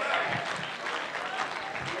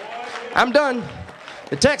 I'm done.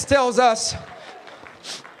 The text tells us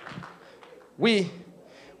we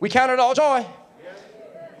count it all joy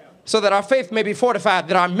so that our faith may be fortified,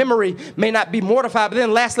 that our memory may not be mortified. But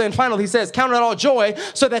then lastly and finally, he says, count it all joy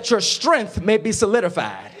so that your strength may be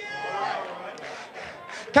solidified.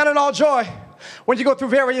 Count it all joy when you go through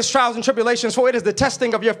various trials and tribulations, for it is the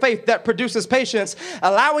testing of your faith that produces patience,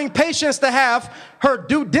 allowing patience to have her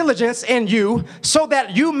due diligence in you so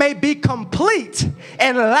that you may be complete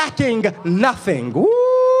and lacking nothing. Woo!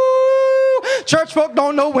 Church folk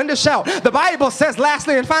don't know when to shout. The Bible says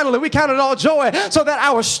lastly and finally, we count it all joy so that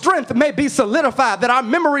our strength may be solidified, that our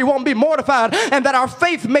memory won't be mortified, and that our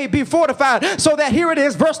faith may be fortified. So that here it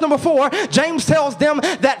is, verse number 4, James tells them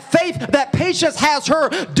that patience has her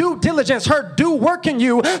due diligence, her due work in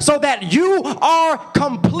you, so that you are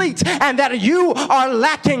complete and that you are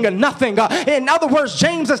lacking nothing. In other words,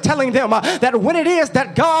 James is telling them that when it is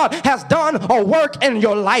that God has done a work in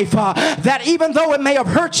your life, that even though it may have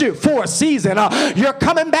hurt you for a season, you're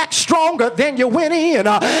coming back stronger than you went in.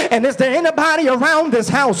 And is there anybody around this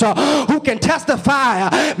house who can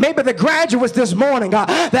testify, maybe the graduates this morning,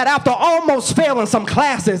 that after almost failing some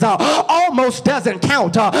classes, almost doesn't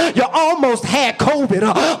count. You almost had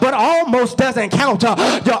COVID, but almost doesn't count.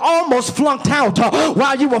 You almost flunked out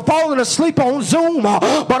while you were falling asleep on Zoom,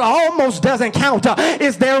 but almost doesn't count.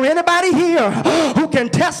 Is there anybody here who can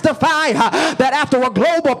testify that after a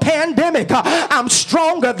global pandemic, I'm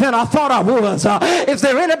stronger than I thought I was? Is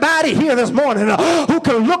there anybody here this morning who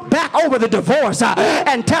can look back over the divorce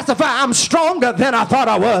and testify I'm stronger than I thought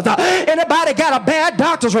I was? Anybody got a bad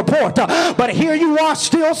doctor's report, but here you are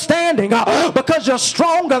still standing because you're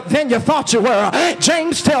stronger than you thought you were?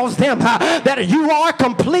 James tells them that you are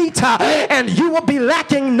complete and you will be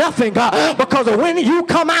lacking nothing, because when you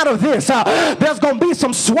come out of this, there's going to be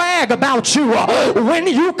some swag about you. When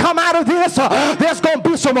you come out of this, there's going to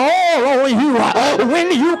be some oil on you.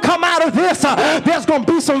 When you come out of this, there's going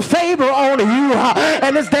to be some favor on you.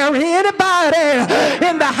 And is there anybody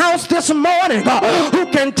in the house this morning who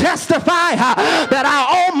can testify that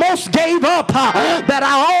I almost gave up, that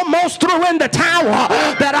I almost threw in the towel,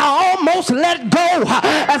 that I almost let go?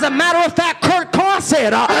 As a matter of fact, Kurt Carr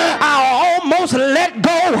said, I almost let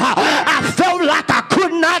go. I felt like I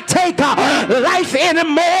could not take life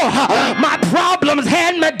anymore. My problems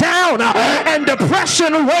had me down and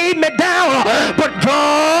depression weighed me down, but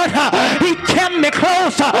God, he kept me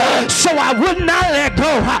close so I would not let go.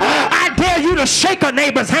 I dare you to shake a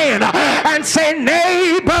neighbor's hand and say,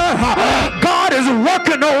 neighbor, God is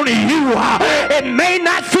working on you. It may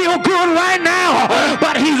not feel good right now,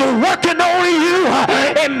 but he's working on you.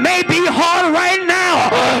 It may be hard right now,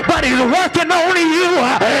 but he's working on you.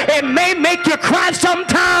 It may make you cry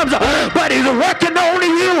sometimes, but he's working on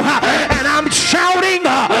you. And I'm shouting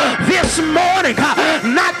this morning,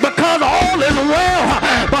 not because all is well,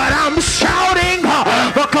 but I'm shouting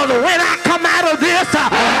because when I come out of this,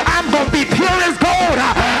 I'm going to be pure as gold.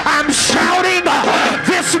 I'm shouting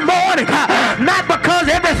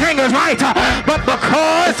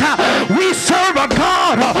because we serve a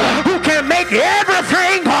God who can make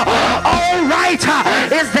everything all right.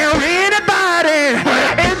 Is there anybody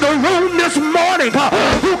in the room this morning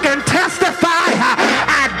who can testify?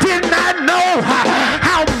 I did not know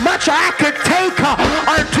how much I could take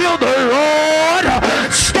until the Lord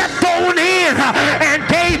stepped on in and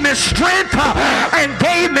gave me strength and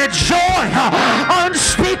gave me joy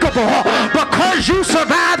unspeakable. Because you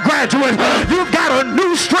survived, graduate, you've got a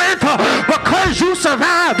new strength. Because you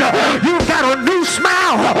survived, you've got a new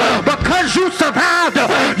smile. Because you survived,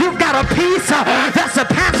 you've got a peace that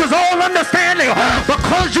surpasses all understanding.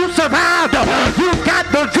 Because you survived, you've got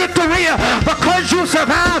the victory. Because you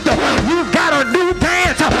survived, you've got a new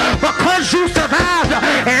dance. Because you survived.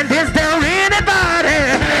 And is there anybody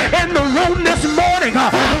in the room this morning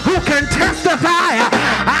who can testify?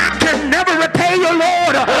 I can never repay you,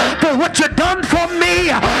 Lord, for what you done for me.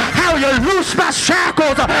 How you loosed my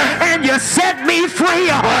shackles and you set me free.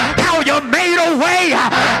 How you made a way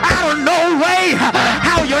out of no way.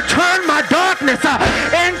 How you turned my darkness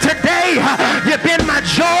into day. You've been my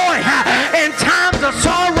joy in times of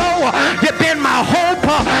sorrow. You've been my hope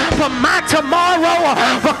for my tomorrow.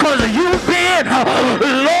 Because you've been,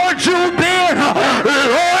 Lord, you've been,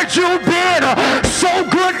 Lord, you've been so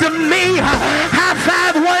good to me. High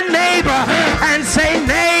five one neighbor and say,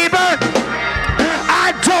 neighbor,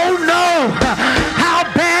 I don't know how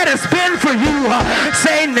bad it's been for you.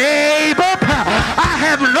 Say, neighbor, I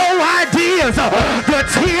have no ideas the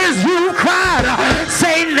tears you cried.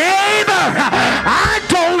 Say, neighbor, I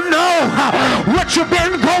don't know what you've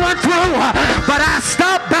been going through, but I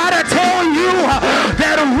stopped by to tell you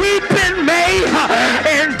that weeping may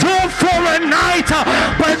endure for a night,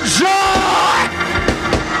 but joy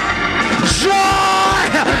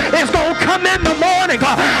is gonna come in the morning.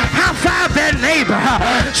 High five that neighbor.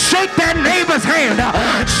 Shake that neighbor's hand.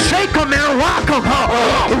 Shake them and rock them.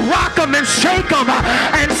 Rock them and shake them.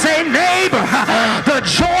 And say, neighbor, the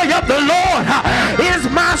joy of the Lord is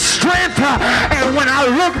my strength. And when I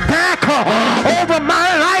look back over my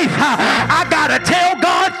life, I gotta tell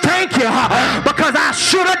God thank you. Because I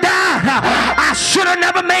should have died. I should have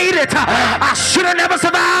never made it. I should have never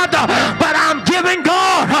survived. But I'm giving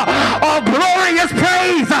God a glorious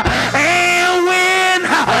praise. And when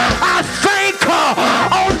I think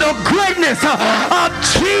on the goodness of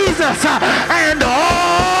Jesus and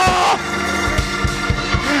all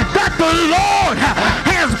that the Lord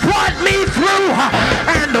has brought me through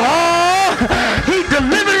and all he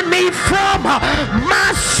delivered me from,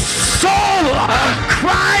 my soul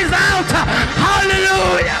cries out,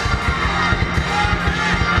 hallelujah.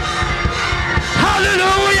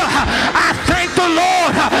 Hallelujah. I thank the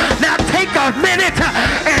Lord. Now take a minute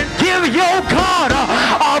and give your God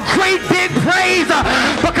a great big praise,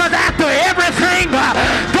 because after everything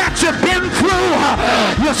that you've been through,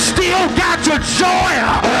 you still got your joy,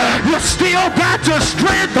 you still got your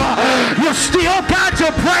strength, you still got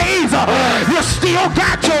your praise, you still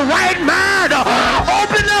got your right mind.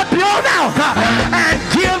 Open up your mouth and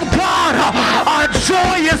give God a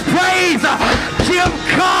joyous praise. Give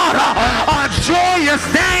God a joyous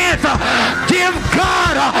dance. Give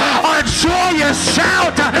God a joyous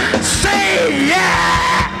shout. Say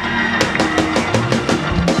yeah.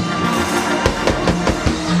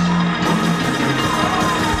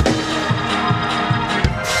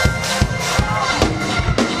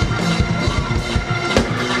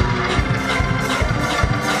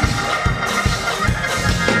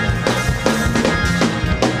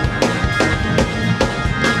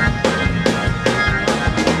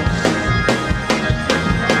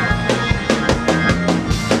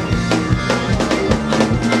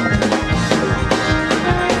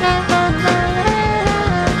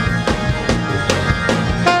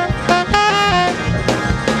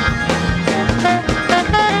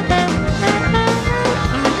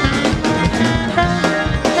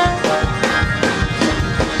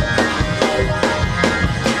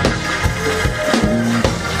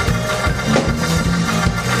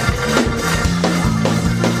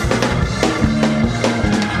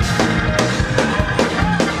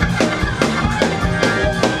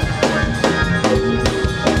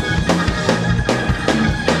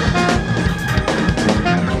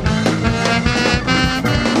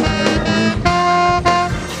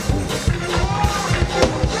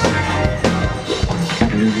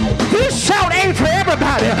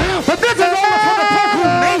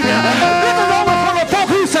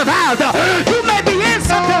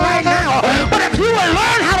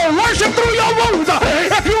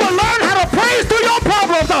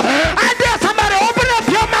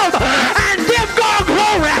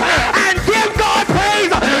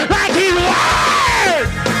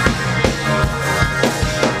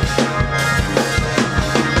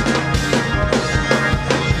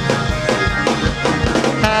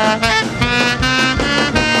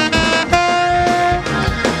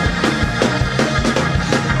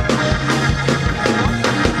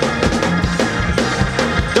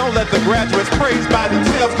 let the graduates praise by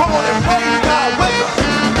themselves. Come on and praise God with us.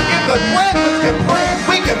 If the graduates can praise,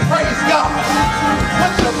 we can praise God.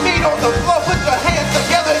 Put your feet on the floor, put your hands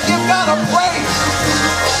together and give God a praise.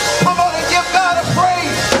 Come on and give God a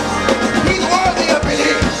praise. He's worthy up in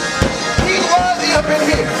here. He's worthy up in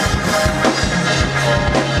here.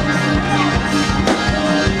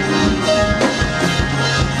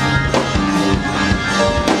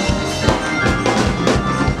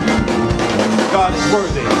 God is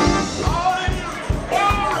worthy.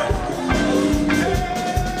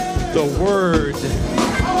 The word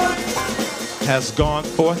has gone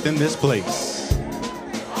forth in this place.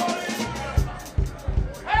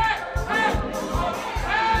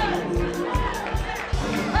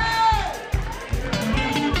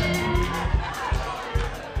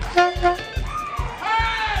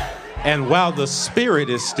 And while the spirit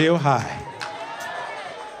is still high,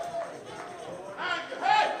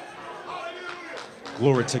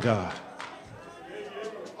 glory to God.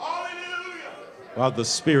 While the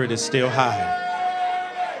spirit is still high,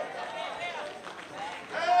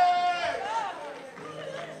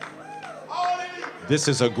 this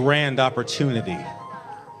is a grand opportunity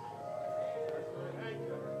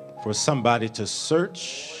for somebody to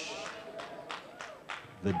search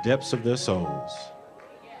the depths of their souls,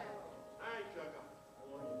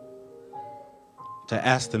 to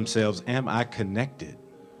ask themselves, am I connected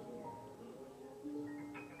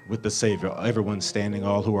with the Savior? Everyone standing,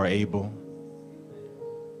 all who are able.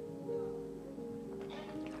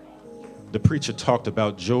 The preacher talked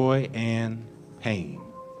about joy and pain.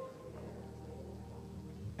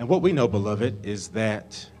 And what we know, beloved, is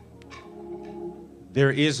that there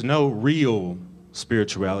is no real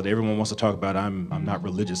spirituality. Everyone wants to talk about, I'm not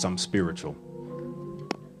religious, I'm spiritual.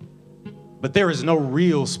 But there is no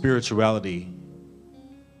real spirituality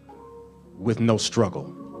with no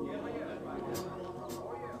struggle.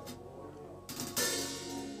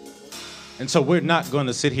 And so we're not going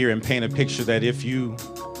to sit here and paint a picture that if you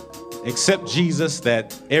accept Jesus,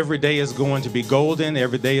 that every day is going to be golden,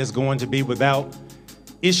 every day is going to be without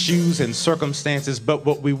issues and circumstances. But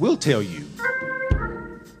what we will tell you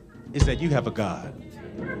is that you have a God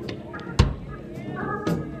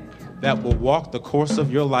that will walk the course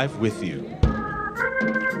of your life with you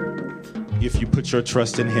if you put your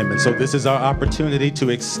trust in him. And so this is our opportunity to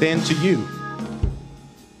extend to you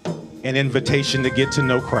an invitation to get to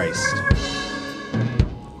know Christ.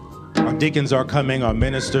 Our deacons are coming, our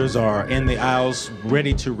ministers are in the aisles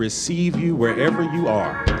ready to receive you wherever you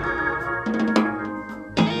are.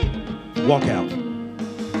 Walk out.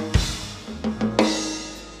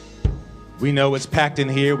 We know it's packed in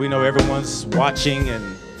here. We know everyone's watching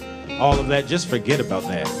and all of that. Just forget about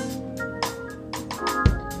that.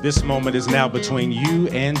 This moment is now between you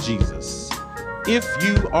and Jesus. If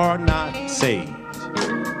you are not saved,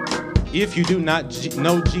 if you do not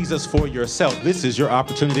know Jesus for yourself, this is your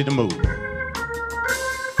opportunity to move.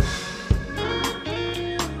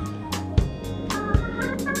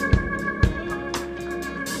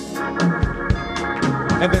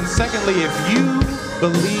 And then secondly, if you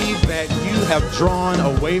believe that you have drawn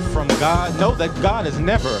away from God, know that God has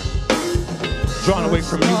never drawn away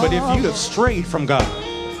from you. But if you have strayed from God,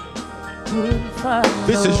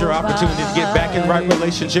 this is your opportunity to get back in right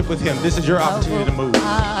relationship with him. This is your opportunity to move.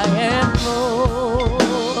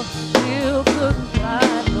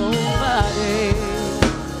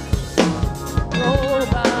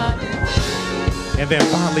 And then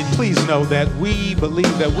finally, please know that we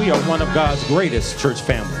believe that we are one of God's greatest church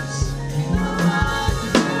families.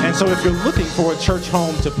 And so if you're looking for a church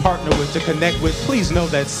home to partner with, to connect with, please know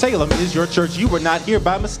that Salem is your church. You were not here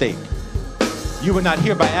by mistake. You were not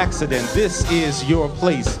here by accident. This is your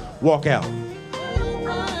place. Walk out.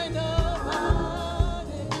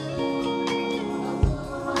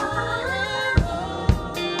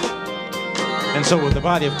 And so with the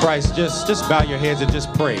body of Christ, just bow your heads and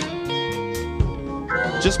just pray.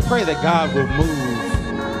 Just pray that God will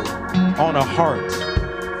move on a heart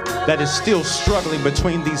that is still struggling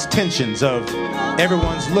between these tensions of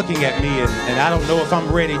everyone's looking at me and I don't know if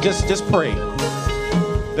I'm ready. Just pray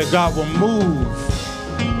that God will move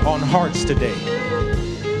on hearts today.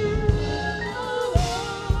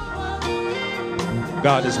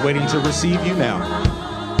 God is waiting to receive you now.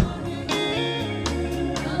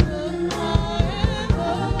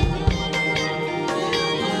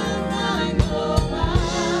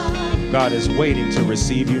 God is waiting to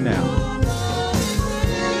receive you now.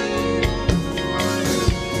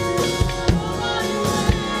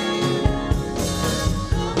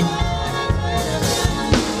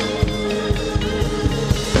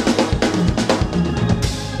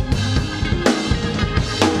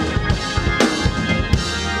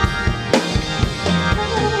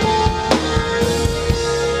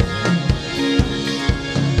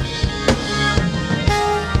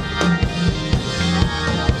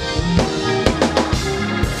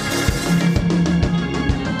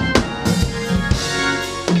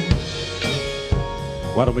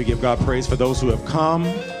 Why don't we give God praise for those who have come?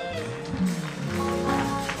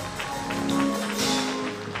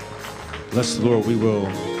 Bless the Lord. We will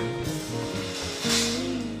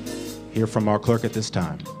hear from our clerk at this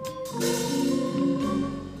time.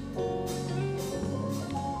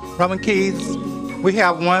 Reverend Keys, we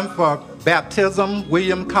have one for baptism,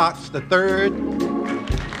 William Cox III.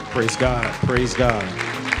 Praise God. Praise God.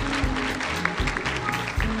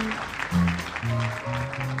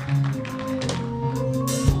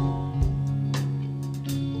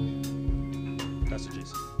 Pastor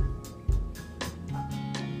Jesus.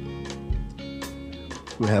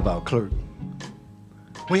 We have our clerk.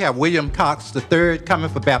 We have William Cox III coming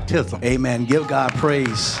for baptism. Amen. Give God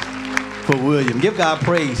praise for William. Give God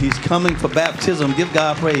praise. He's coming for baptism. Give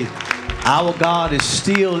God praise. Our God is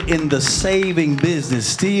still in the saving business.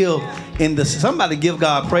 Still in the... Somebody give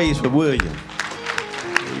God praise for William.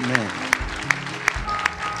 Amen.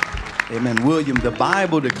 Amen. William, the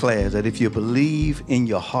Bible declares that if you believe in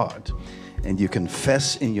your heart and you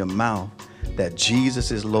confess in your mouth that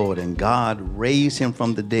Jesus is Lord and God raised him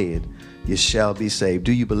from the dead, you shall be saved.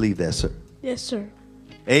 Do you believe that, sir? Yes, sir.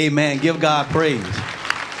 Amen. Give God praise.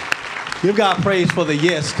 Give God praise for the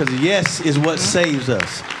yes, because yes is what saves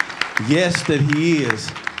us. Yes, that he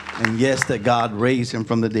is, and yes, that God raised him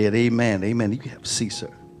from the dead. Amen. Amen. You can have a seat, sir.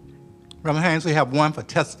 Reverend Haynes, we have one for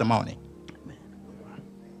testimony. Amen.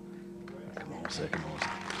 Come on, sir. Come on, sir.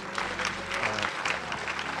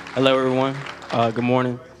 Hello, everyone. Good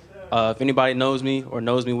morning. If anybody knows me or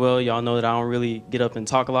knows me well, y'all know that I don't really get up and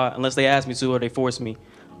talk a lot unless they ask me to or they force me.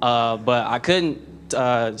 But I couldn't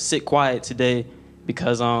sit quiet today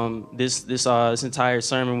because this entire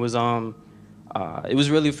sermon was it was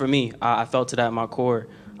really for me. I felt it at my core.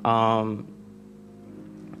 Going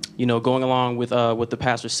along with what the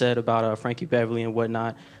pastor said about Frankie Beverly and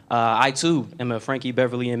whatnot. I too am a Frankie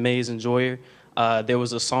Beverly and Mays enjoyer. There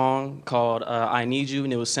was a song called "I Need You,"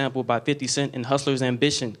 and it was sampled by 50 Cent in Hustler's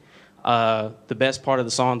Ambition. The best part of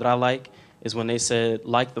the song that I like is when they said,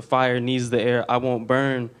 "Like the fire needs the air, I won't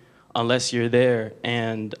burn unless you're there."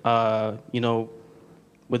 And,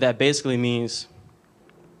 what that basically means,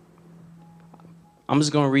 I'm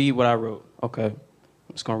just going to read what I wrote, okay?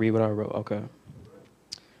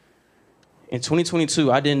 In 2022,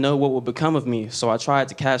 I didn't know what would become of me, so I tried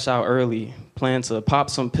to cash out early. Planned to pop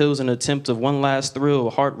some pills in an attempt of one last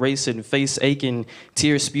thrill, heart racing, face aching,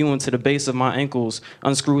 tears spewing to the base of my ankles.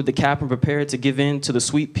 Unscrewed the cap and prepared to give in to the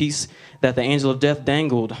sweet peace that the angel of death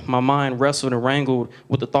dangled. My mind wrestled and wrangled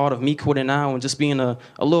with the thought of me quitting now and just being a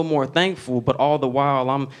little more thankful, but all the while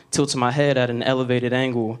I'm tilting my head at an elevated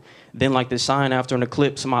angle. Then, like the shine after an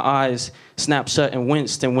eclipse, my eyes snapped shut and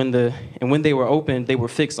winced, and when they were open, they were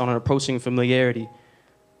fixed on an approaching familiarity.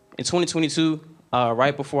 In 2022,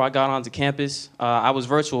 right before I got onto campus, I was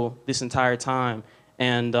virtual this entire time,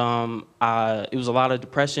 and it was a lot of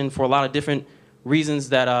depression for a lot of different reasons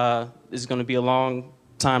that is going to be a long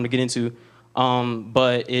time to get into,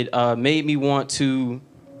 but it made me want to,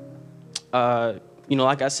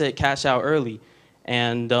 like I said, cash out early,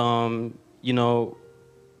 and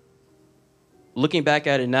looking back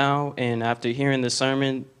at it now and after hearing the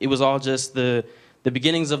sermon, it was all just the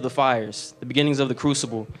beginnings of the fires, the beginnings of the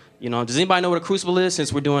crucible. Does anybody know what a crucible is,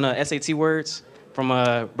 since we're doing SAT words from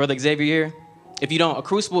Brother Xavier here? If you don't, a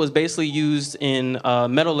crucible is basically used in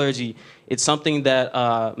metallurgy. It's something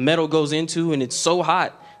that metal goes into, and it's so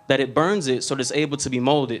hot that it burns it so that it's able to be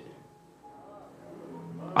molded.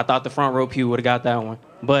 I thought the front row pew would have got that one.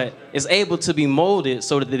 But it's able to be molded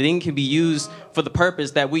so that the thing can be used for the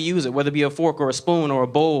purpose that we use it, whether it be a fork or a spoon or a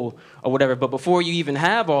bowl or whatever. But before you even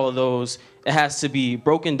have all of those, it has to be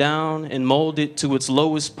broken down and molded to its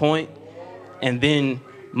lowest point, and then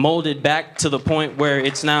molded back to the point where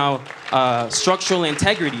it's now structural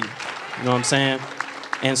integrity. You know what I'm saying?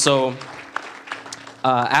 And so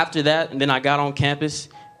after that, and then I got on campus,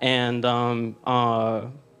 and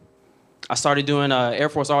I started doing Air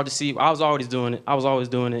Force ROTC. I was always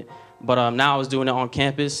doing it. But now I was doing it on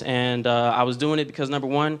campus, and I was doing it because, number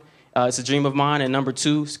one, it's a dream of mine, and number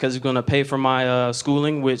two, it's because it's going to pay for my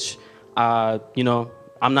schooling, which, I'm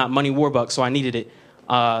not money warbucks, so I needed it.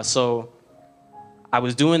 So I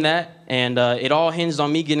was doing that, and it all hinged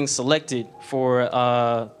on me getting selected for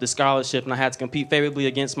the scholarship, and I had to compete favorably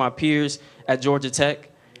against my peers at Georgia Tech.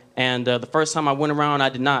 And the first time I went around, I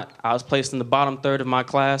did not. I was placed in the bottom third of my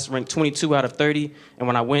class, ranked 22 out of 30. And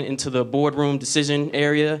when I went into the boardroom decision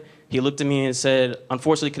area, he looked at me and said,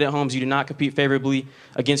 "Unfortunately, Cadet Holmes, you did not compete favorably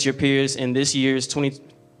against your peers in this year's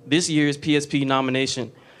PSP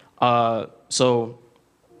nomination." So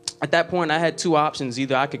at that point, I had two options.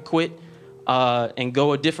 Either I could quit and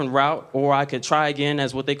go a different route, or I could try again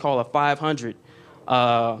as what they call a 500.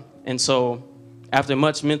 And so after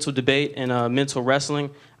much mental debate and mental wrestling,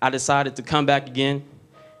 I decided to come back again.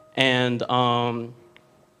 And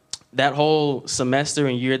that whole semester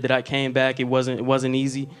and year that I came back, it wasn't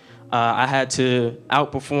easy. I had to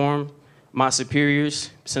outperform my superiors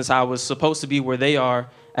since I was supposed to be where they are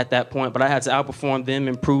at that point, but I had to outperform them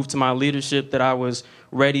and prove to my leadership that I was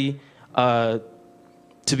ready to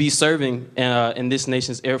be serving in this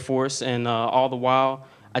nation's Air Force. And all the while,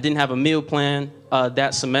 I didn't have a meal plan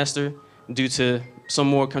that semester due to some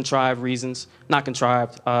more contrived reasons. Not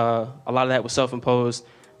contrived, a lot of that was self-imposed.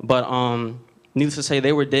 But needless to say,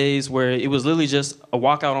 there were days where it was literally just a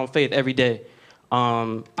walkout on faith every day.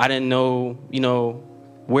 I didn't know,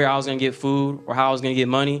 where I was going to get food or how I was going to get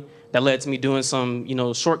money. That led to me doing some,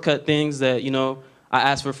 shortcut things that, I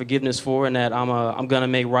asked for forgiveness for and that I'm going to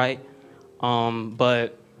make right.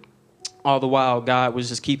 But all the while, God was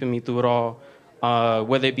just keeping me through it all.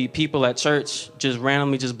 Whether it be people at church just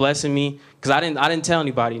randomly just blessing me. Because I didn't tell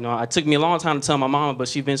anybody. It took me a long time to tell my mama, but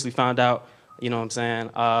she eventually found out, you know what I'm saying?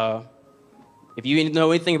 If you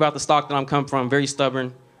know anything about the stock that I'm coming from, I'm very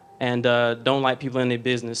stubborn and don't like people in their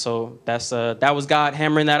business. So that was God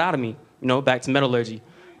hammering that out of me, back to metallurgy.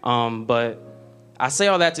 But I say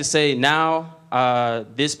all that to say now,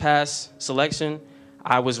 this past selection,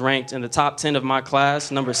 I was ranked in the top 10 of my class,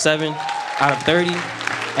 number 7 out of 30.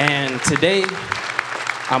 And today,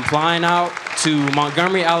 I'm flying out to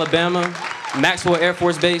Montgomery, Alabama, Maxwell Air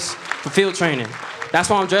Force Base for field training. That's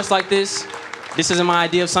why I'm dressed like this. This isn't my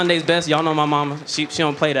idea of Sunday's best. Y'all know my mama. She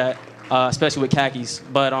don't play that, especially with khakis.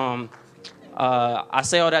 But I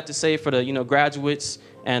say all that to say for the graduates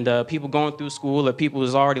and people going through school or people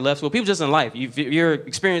who's already left school, people just in life. If you're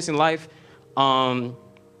experiencing life,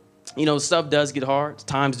 stuff does get hard.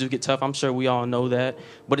 Times do get tough. I'm sure we all know that.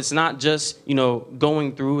 But it's not just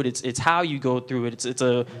going through it. It's how you go through it.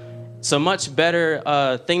 It's a much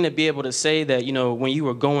better thing to be able to say that when you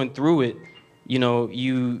were going through it, you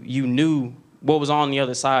knew what was on the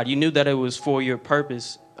other side. You knew that it was for your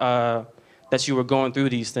purpose that you were going through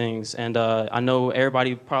these things. And I know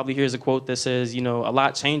everybody probably hears a quote that says, a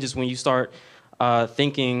lot changes when you start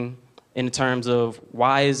thinking in terms of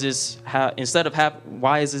why is this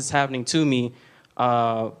why is this happening to me?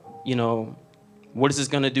 What is this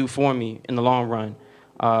going to do for me in the long run?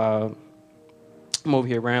 I'm over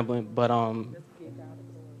here rambling, but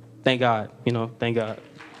thank God, thank God.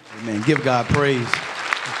 Amen. Give God praise.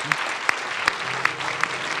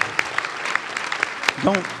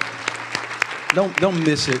 Don't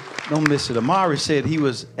miss it. Don't miss it. Amari said he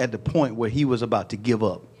was at the point where he was about to give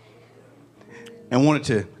up and wanted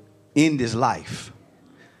to end his life.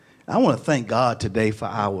 I want to thank God today for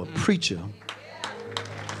our preacher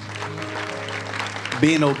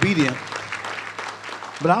being obedient.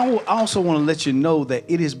 But I also want to let you know that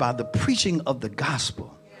it is by the preaching of the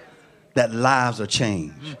gospel that lives are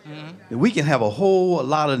changed. Mm-hmm. We can have a whole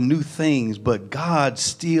lot of new things, but God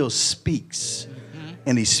still speaks.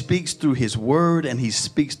 And he speaks through his word and he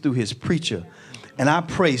speaks through his preacher. And I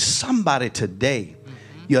pray somebody today,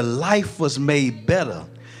 your life was made better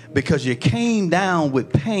because you came down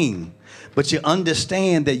with pain, but you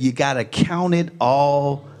understand that you got to count it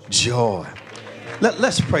all joy.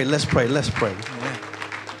 Let's pray.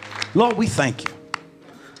 Lord, we thank you.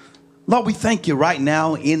 Lord, we thank you right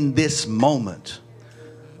now in this moment.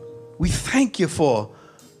 We thank you for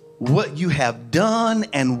what you have done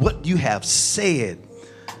and what you have said.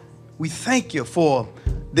 We thank you for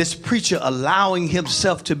this preacher allowing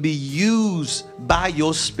himself to be used by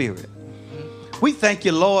your spirit. We thank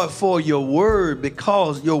you, Lord, for your word,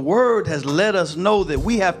 because your word has let us know that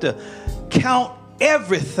we have to count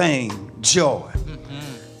everything joy.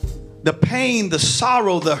 The pain, the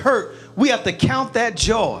sorrow, the hurt, we have to count that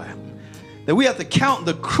joy. That we have to count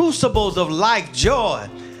the crucibles of life joy,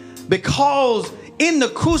 because in the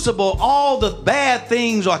crucible, all the bad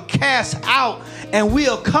things are cast out and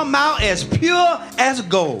we'll come out as pure as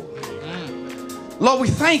gold. Lord, we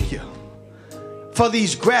thank you for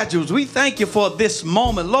these graduates. We thank you for this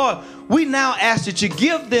moment. Lord, we now ask that you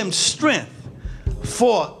give them strength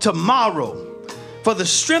for tomorrow. For the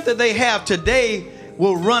strength that they have today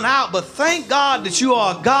will run out. But thank God that you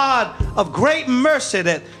are a God of great mercy,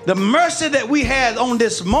 that the mercy that we had on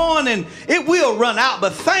this morning, it will run out.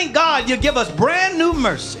 But thank God you give us brand new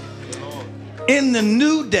mercy in the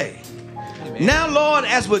new day. Now, Lord,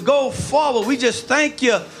 as we go forward, we just thank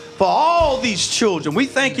you for all these children. We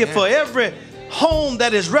thank you for every home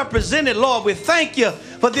that is represented, Lord. We thank you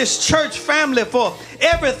for this church family, for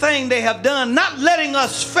everything they have done, not letting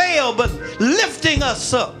us fail, but lifting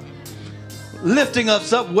us up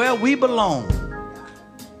where we belong.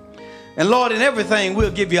 And Lord, in everything,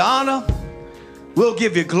 we'll give you honor, We'll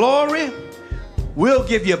give you glory. We'll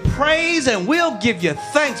give you praise, and we'll give you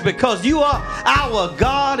thanks, because you are our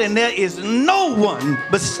God and there is no one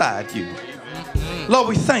beside you. Lord,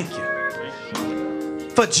 we thank you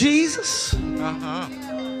for Jesus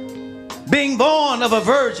being born of a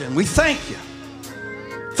virgin. We thank you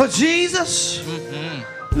for Jesus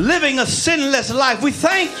living a sinless life. We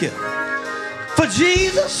thank you for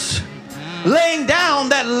Jesus laying down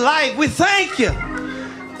that life. We thank you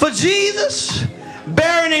for Jesus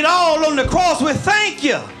bearing it all on the cross. We thank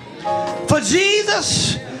you for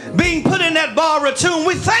Jesus being put in that borrowed tomb.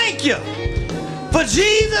 We thank you for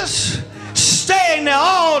Jesus staying there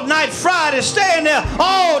all night Friday, staying there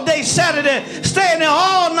all day Saturday, staying there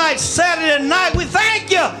all night Saturday night. We thank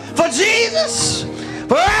you for Jesus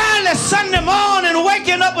for early Sunday morning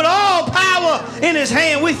waking up with all power in his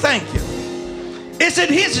hand. We thank you. It's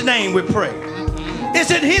in his name we pray.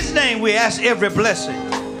 It's in his name we ask every blessing.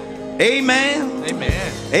 Amen.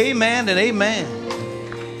 Amen. Amen and amen.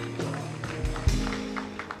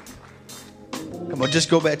 Come on, just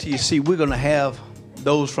go back to your seat. We're going to have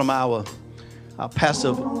those from our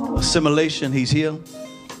passive assimilation. He's here.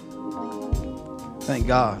 Thank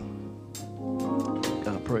God.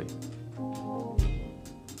 God, pray.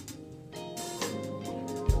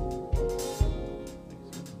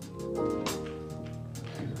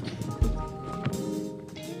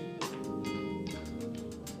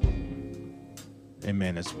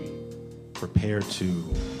 Amen. As we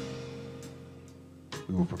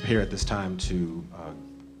will prepare at this time to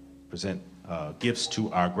present gifts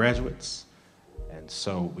to our graduates. And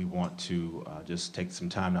so we want to just take some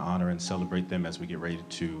time to honor and celebrate them as we get ready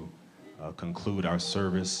to conclude our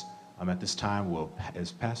service. At this time,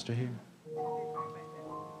 is Pastor here?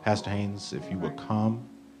 Pastor Haynes, if you would come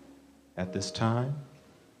at this time.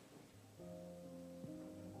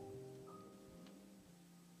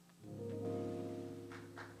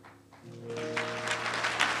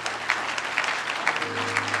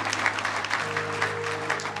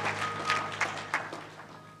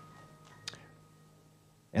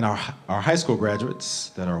 And our high school graduates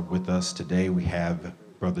that are with us today, we have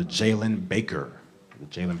Brother Jalen Baker.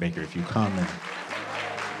 Jalen Baker, if you come, and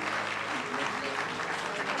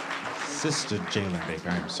Sister Jalen Baker,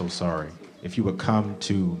 I'm so sorry. If you would come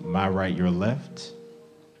to my right, your left.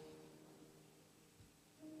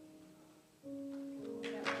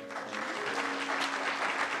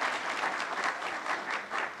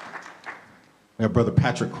 We have Brother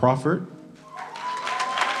Patrick Crawford.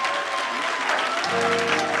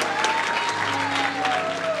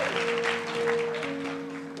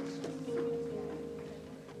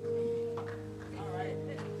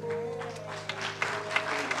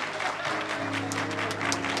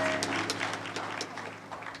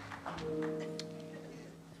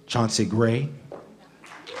 Chauncey Gray.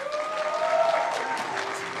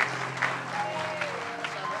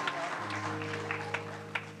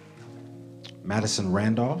 Madison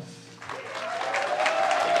Randolph.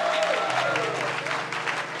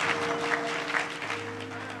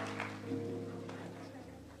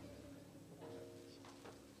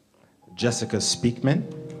 Jessica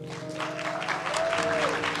Speakman.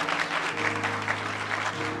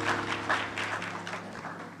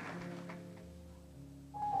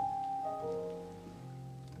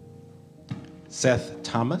 Seth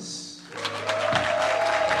Thomas.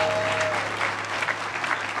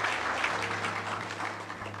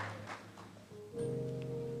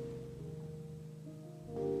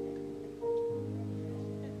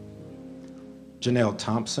 Janelle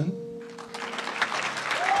Thompson.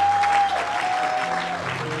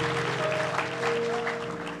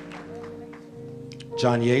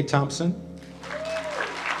 John Ye Thompson.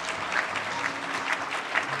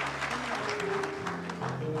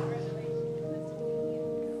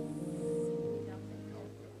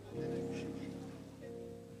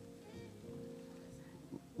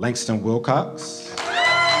 Langston Wilcox.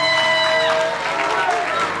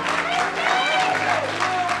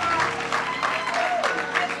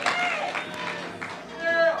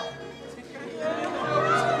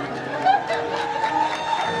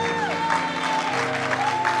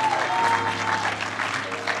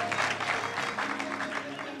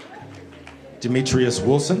 Demetrius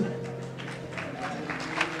Wilson.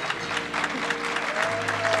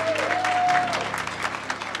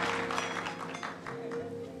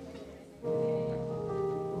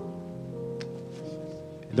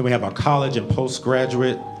 And then we have our college and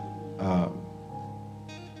postgraduate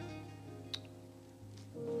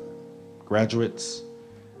graduates.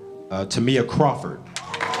 Tamia Crawford.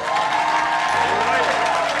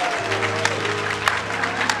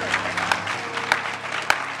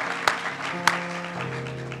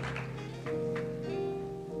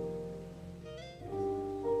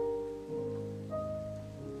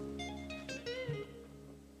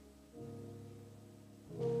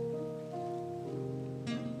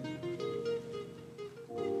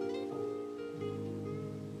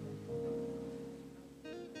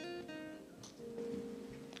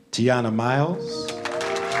 Tiana Miles.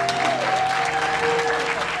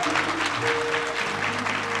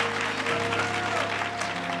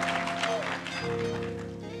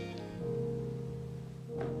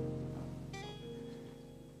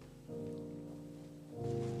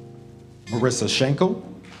 Marissa Schenkel.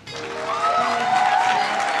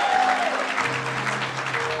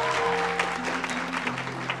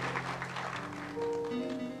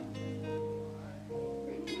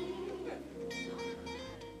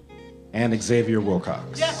 And Xavier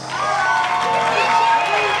Wilcox. Yes.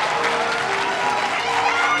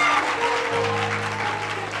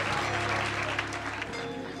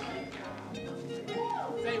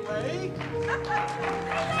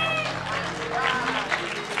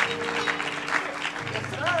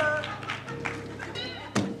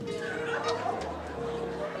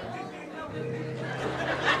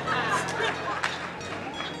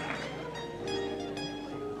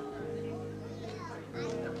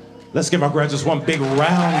 Let's give our graduates one big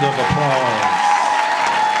round of applause.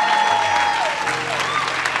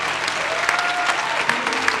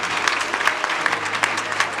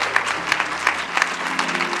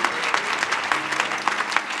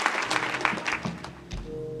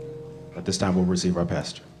 At this time, we'll receive our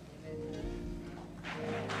pastor.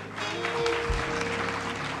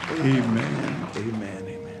 Amen, amen,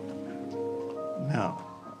 amen. Now,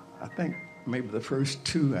 I think maybe the first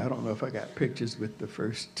two, I don't know if I got pictures with the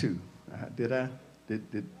first two. Did I? Did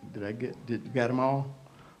you got them all?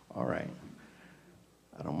 All right.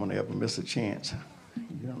 I don't want to ever miss a chance.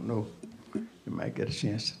 You don't know. You might get a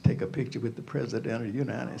chance to take a picture with the President of the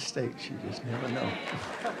United States. You just never know.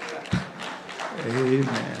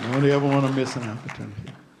 Amen. Don't ever want to miss an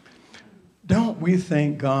opportunity. Don't we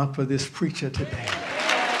thank God for this preacher today?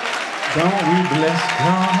 Don't we bless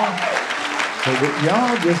God? So that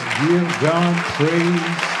y'all just give God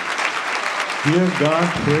praise. Give God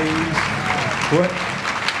praise for what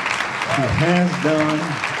he has done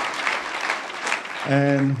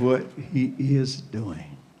and what he is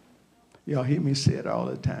doing. Y'all hear me say it all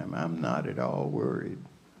the time. I'm not at all worried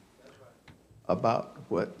about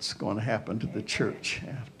what's going to happen to the church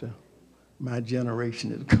after my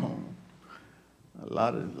generation is gone. A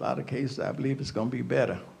lot of cases, I believe it's going to be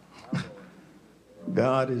better.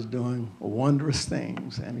 God is doing wondrous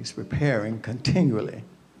things, and he's preparing continually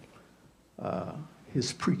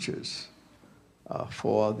his preachers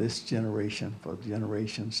for this generation, for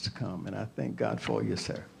generations to come. And I thank God for you,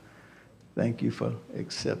 sir. Thank you for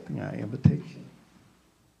accepting our invitation.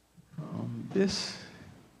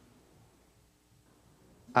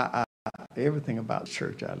 Everything about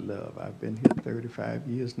church I love. I've been here 35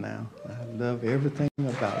 years now. I love everything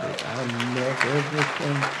about it. I love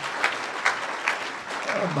everything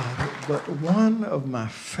about it. But one of my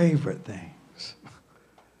favorite things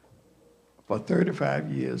for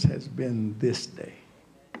 35 years has been this day,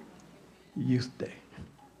 Youth Day.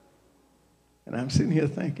 And I'm sitting here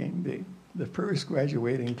thinking the first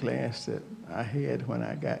graduating class that I had when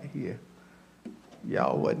I got here,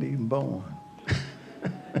 y'all wasn't even born.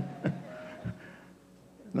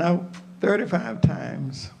 Now, 35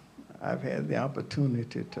 times I've had the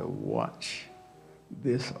opportunity to watch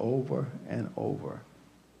this over and over.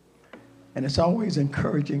 And it's always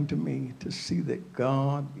encouraging to me to see that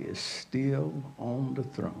God is still on the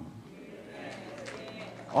throne.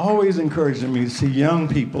 Always encouraging me to see young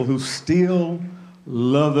people who still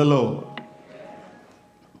love the Lord.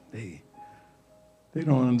 They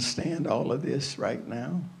don't understand all of this right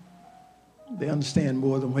now. They understand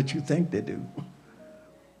more than what you think they do.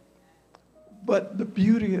 But the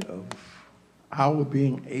beauty of our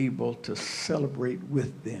being able to celebrate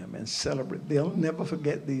with them and celebrate, they'll never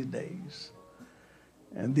forget these days.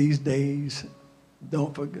 And these days,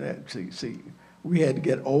 don't forget, see, we had to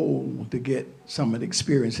get old to get some of the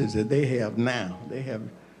experiences that they have now.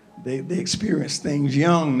 They experience things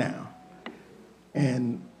young now.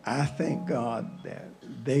 And I thank God that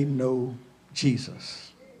they know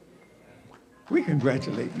Jesus. We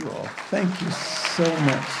congratulate you all. Thank you so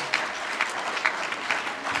much.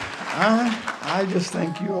 I just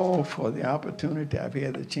thank you all for the opportunity. I've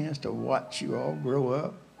had the chance to watch you all grow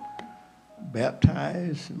up,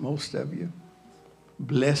 baptize most of you,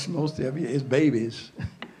 bless most of you as babies.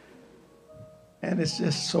 And it's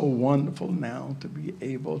just so wonderful now to be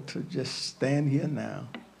able to just stand here now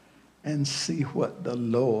and see what the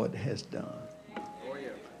Lord has done.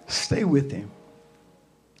 Stay with him.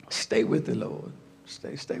 Stay with the Lord.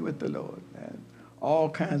 Stay with the Lord. And all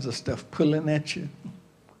kinds of stuff pulling at you.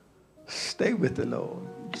 Stay with the Lord.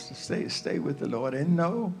 Stay with the Lord. And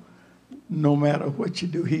no matter what you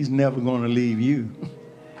do, he's never going to leave you.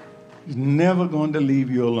 He's never going to leave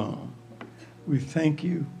you alone. We thank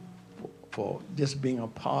you for just being a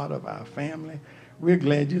part of our family. We're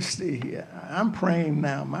glad you stay here. I'm praying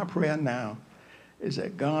now. My prayer now is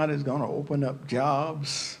that God is going to open up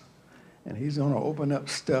jobs, and he's going to open up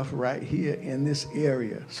stuff right here in this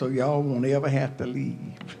area so y'all won't ever have to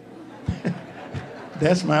leave.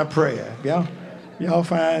 That's my prayer. Y'all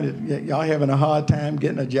find that y'all having a hard time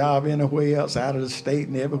getting a job anywhere else, out of the state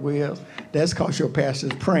and everywhere else, that's because your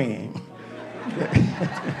pastor's praying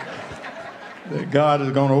that God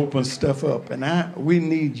is going to open stuff up. And we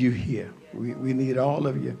need you here. We need all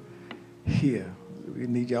of you here. We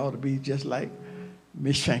need y'all to be just like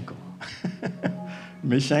Miss Schenkel.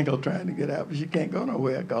 Miss Schenkel trying to get out, but she can't go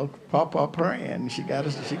nowhere because Papa praying. She got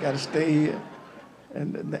to stay here.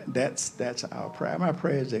 And that's our prayer. My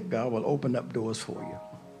prayer is that God will open up doors for you.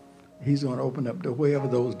 He's going to open up wherever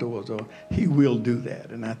those doors are. He will do that,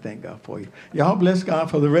 and I thank God for you. Y'all bless God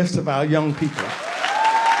for the rest of our young people.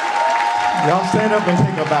 Y'all stand up and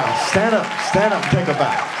take a bow. Stand up and take a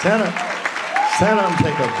bow. Stand up and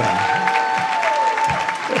take a bow.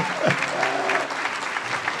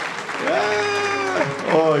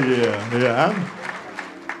 Oh yeah.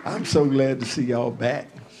 I'm so glad to see y'all back.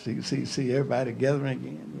 See everybody gathering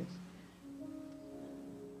again. Yes.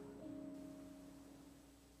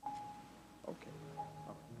 Okay.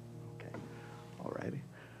 All righty.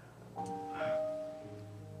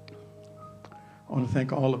 I want to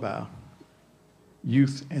thank all of our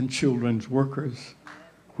youth and children's workers,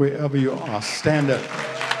 wherever you are. Stand up.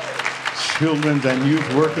 Children's and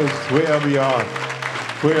youth workers, wherever you are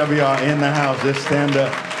in the house, just stand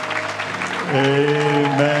up.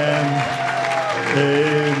 Amen.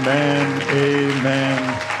 Amen,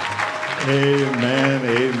 amen,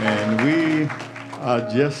 amen. We are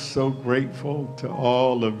just so grateful to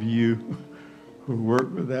all of you who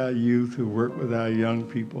work with our youth, who work with our young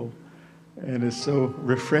people. And it's so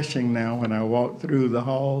refreshing now when I walk through the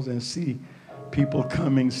halls and see people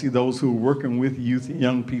coming, see those who are working with youth and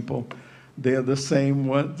young people. They're the same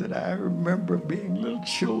ones that I remember being little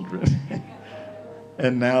children.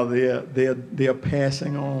 And now they're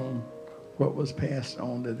passing on what was passed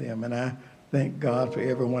on to them. And I thank God for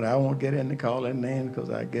everyone. I won't get into calling names because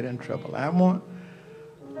I get in trouble. I want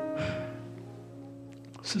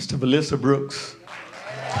Sister Melissa Brooks.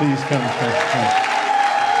 Please come.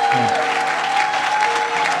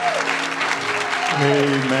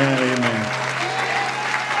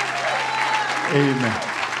 Amen.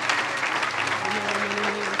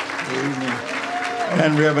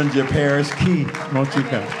 And Reverend Japaris Key, won't you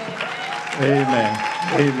come? Amen.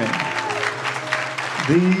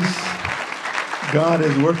 God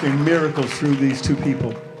is working miracles through these two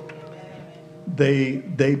people. They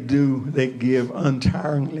give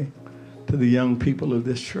untiringly to the young people of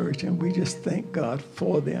this church, and we just thank God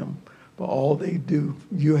for them, for all they do.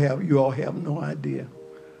 You all have no idea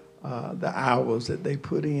the hours that they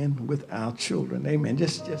put in with our children. Amen.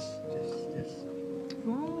 Just.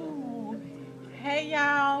 Ooh. Hey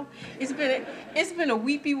y'all, it's been a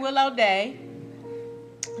weepy willow day.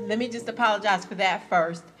 Let me just apologize for that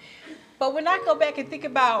first. But when I go back and think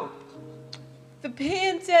about the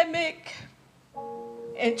pandemic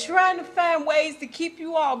and trying to find ways to keep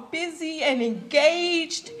you all busy and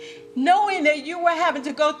engaged, knowing that you were having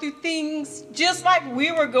to go through things just like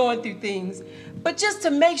we were going through things, but just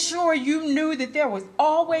to make sure you knew that there was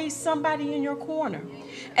always somebody in your corner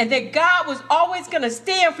and that God was always going to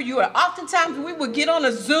stand for you. And oftentimes we would get on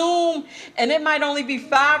a Zoom and it might only be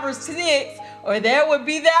 5 or 6, or there would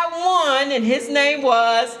be that one, and his name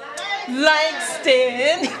was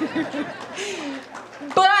Langston.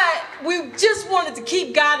 But we just wanted to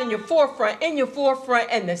keep God in your forefront, and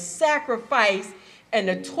the sacrifice and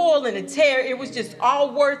the toil and the tear. It was just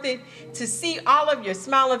all worth it to see all of your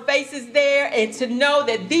smiling faces there and to know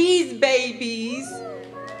that these babies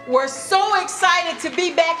were so excited to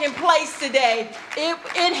be back in place today.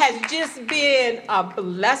 It has just been a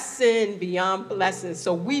blessing beyond blessings.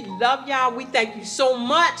 So we love y'all. We thank you so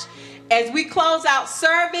much. As we close out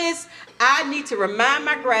service, I need to remind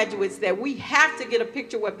my graduates that we have to get a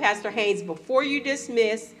picture with Pastor Haynes before you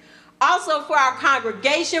dismiss. Also for our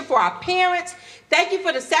congregation, for our parents, thank you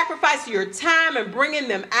for the sacrifice of your time and bringing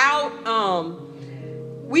them out.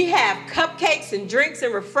 We have cupcakes and drinks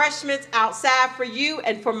and refreshments outside for you.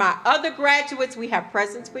 And for my other graduates, we have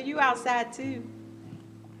presents for you outside too.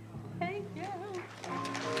 Thank you.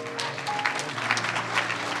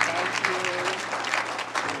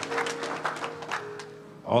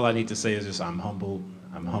 All I need to say is just I'm humbled.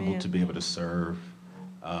 I'm humbled to be able to serve.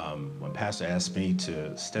 When Pastor asked me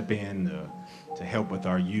to step in to help with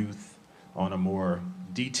our youth on a more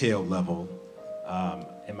detailed level,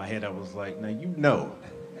 in my head I was like, now you know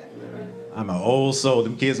I'm an old soul.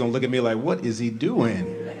 Them kids gonna look at me like, what is he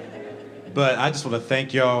doing? But I just want to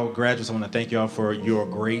thank y'all, graduates. I want to thank y'all for your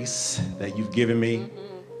grace that you've given me.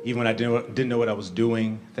 Even when I didn't know what I was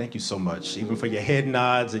doing, thank you so much. Even for your head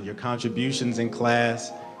nods and your contributions in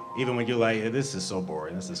class. Even when you're like, this is so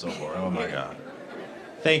boring, oh my God.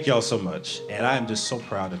 Thank y'all so much. And I am just so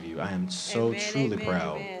proud of you. I am so truly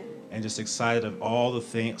proud. And just excited of all the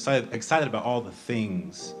things, excited about all the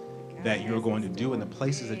things that you're going to do and the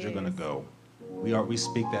places that you're going to go. We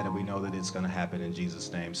speak that and we know that it's going to happen in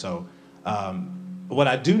Jesus' name. So what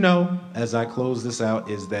I do know as I close this out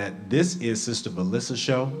is that this is Sister Melissa's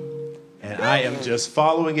show. And I am just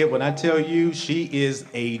following it. When I tell you, she is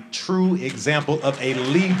a true example of a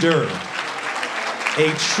leader.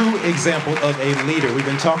 A true example of a leader. We've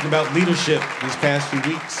been talking about leadership these past few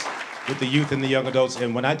weeks with the youth and the young adults.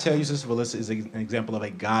 And when I tell you, Sister Melissa is an example of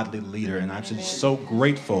a godly leader, and I'm just so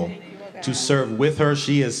grateful to serve with her.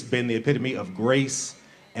 She has been the epitome of grace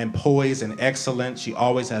and poise and excellence. She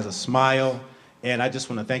always has a smile. And I just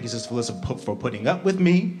want to thank you, Sister Melissa, for putting up with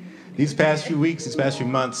me these past few weeks, these past few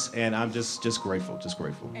months. And I'm just grateful, just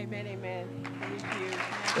grateful. Amen, amen.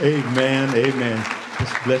 Thank you. Amen, amen.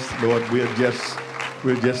 Just bless the Lord. We're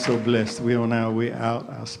just so blessed. We're on our way out.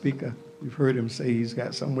 Our speaker, we've heard him say he's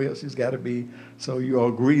got somewhere else he's got to be. So you all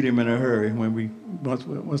greet him in a hurry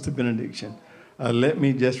once the benediction. Let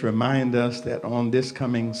me just remind us that on this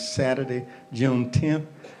coming Saturday, June 10th,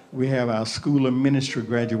 we have our School of Ministry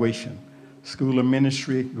graduation. School of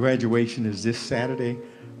Ministry graduation is this Saturday.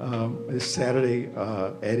 At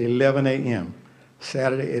 11 a.m.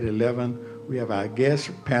 Saturday at 11, we have our guest,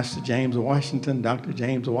 Pastor James Washington. Dr.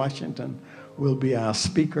 James Washington will be our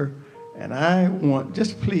speaker. And I want,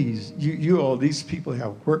 just please, you all, these people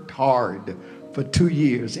have worked hard for 2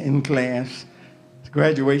 years in class. It's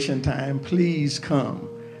graduation time. Please come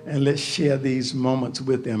and let's share these moments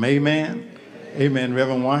with them. Amen. Amen.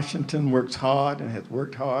 Reverend Washington works hard and has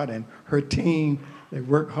worked hard, and her team, they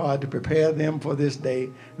work hard to prepare them for this day,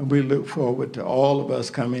 and we look forward to all of us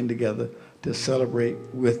coming together to celebrate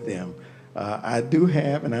with them. I do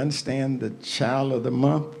have, and I understand, the Child of the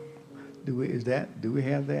Month. Do we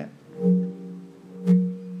have that?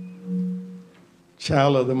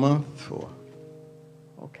 Child of the Month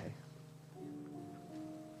okay.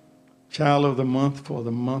 Child of the Month for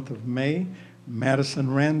the month of May,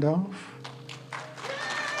 Madison Randolph.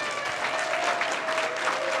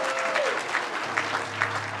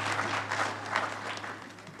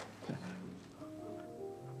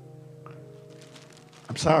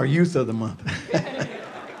 I'm sorry, Youth of the Month.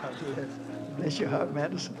 Bless your heart,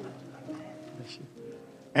 Madison. Bless you.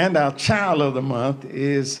 And our Child of the Month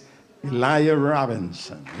is Elijah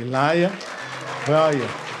Robinson. Elijah, where are you?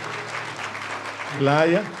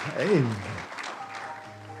 Elijah, amen.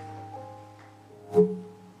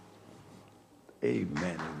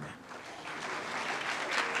 Amen, amen.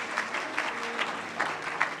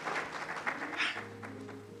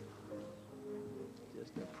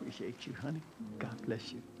 Just appreciate you, honey. God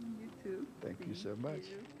bless you. You too. Thank you so much.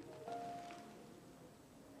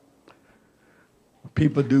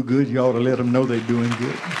 People do good, you ought to let them know they're doing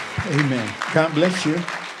good. Amen. God bless you.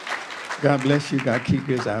 God bless you. God keep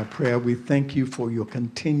you as our prayer. We thank you for your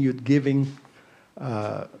continued giving.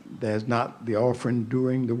 There's not the offering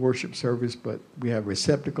during the worship service, but we have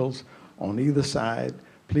receptacles on either side.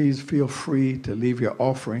 Please feel free to leave your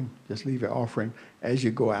offering. Just leave your offering as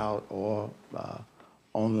you go out or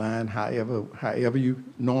online, however you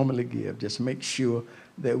normally give. Just make sure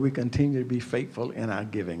that we continue to be faithful in our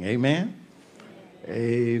giving. Amen?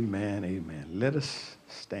 Amen, amen. Let us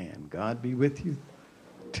stand. God be with you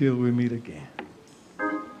till we meet again.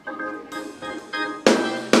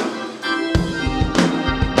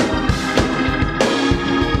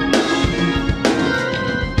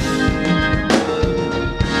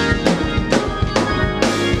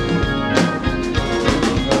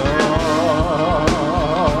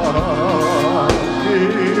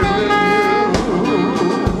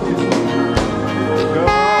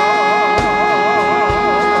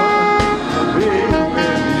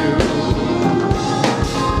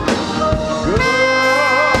 Good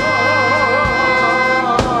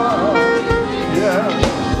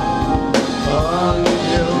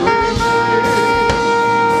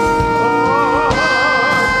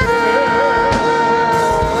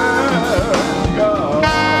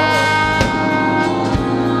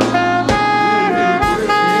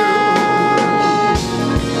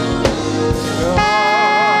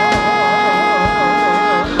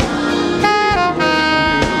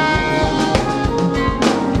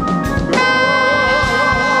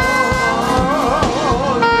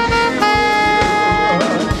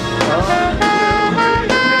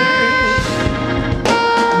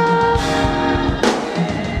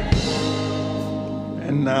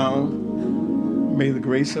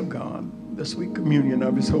grace of God, the sweet communion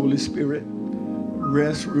of his Holy Spirit,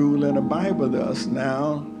 rest, rule, and abide with us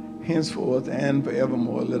now, henceforth, and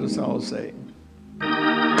forevermore. Let us all say.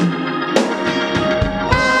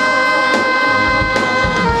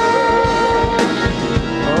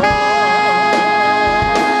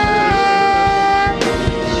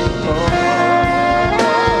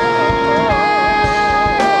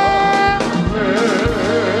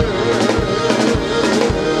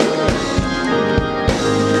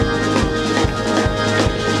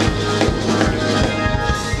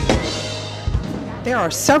 There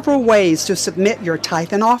are several ways to submit your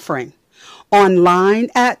tithe and offering. Online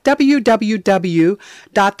at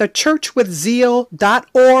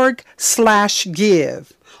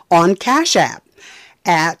www.thechurchwithzeal.org/give. On Cash App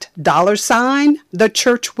at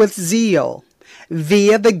 $TheChurchWithZeal.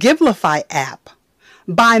 Via the Givelify app.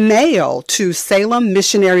 By mail to Salem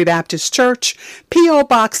Missionary Baptist Church, P.O.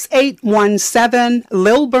 Box 817,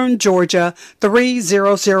 Lilburn, Georgia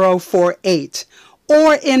 30048.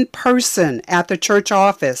 Or in person at the church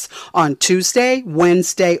office on Tuesday,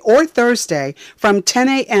 Wednesday, or Thursday from 10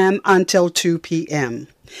 a.m. until 2 p.m.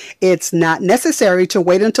 It's not necessary to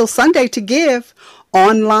wait until Sunday to give.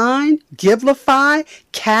 Online, Givelify,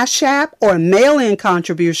 Cash App, or mail-in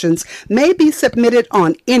contributions may be submitted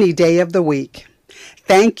on any day of the week.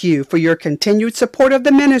 Thank you for your continued support of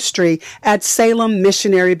the ministry at Salem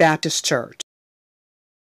Missionary Baptist Church.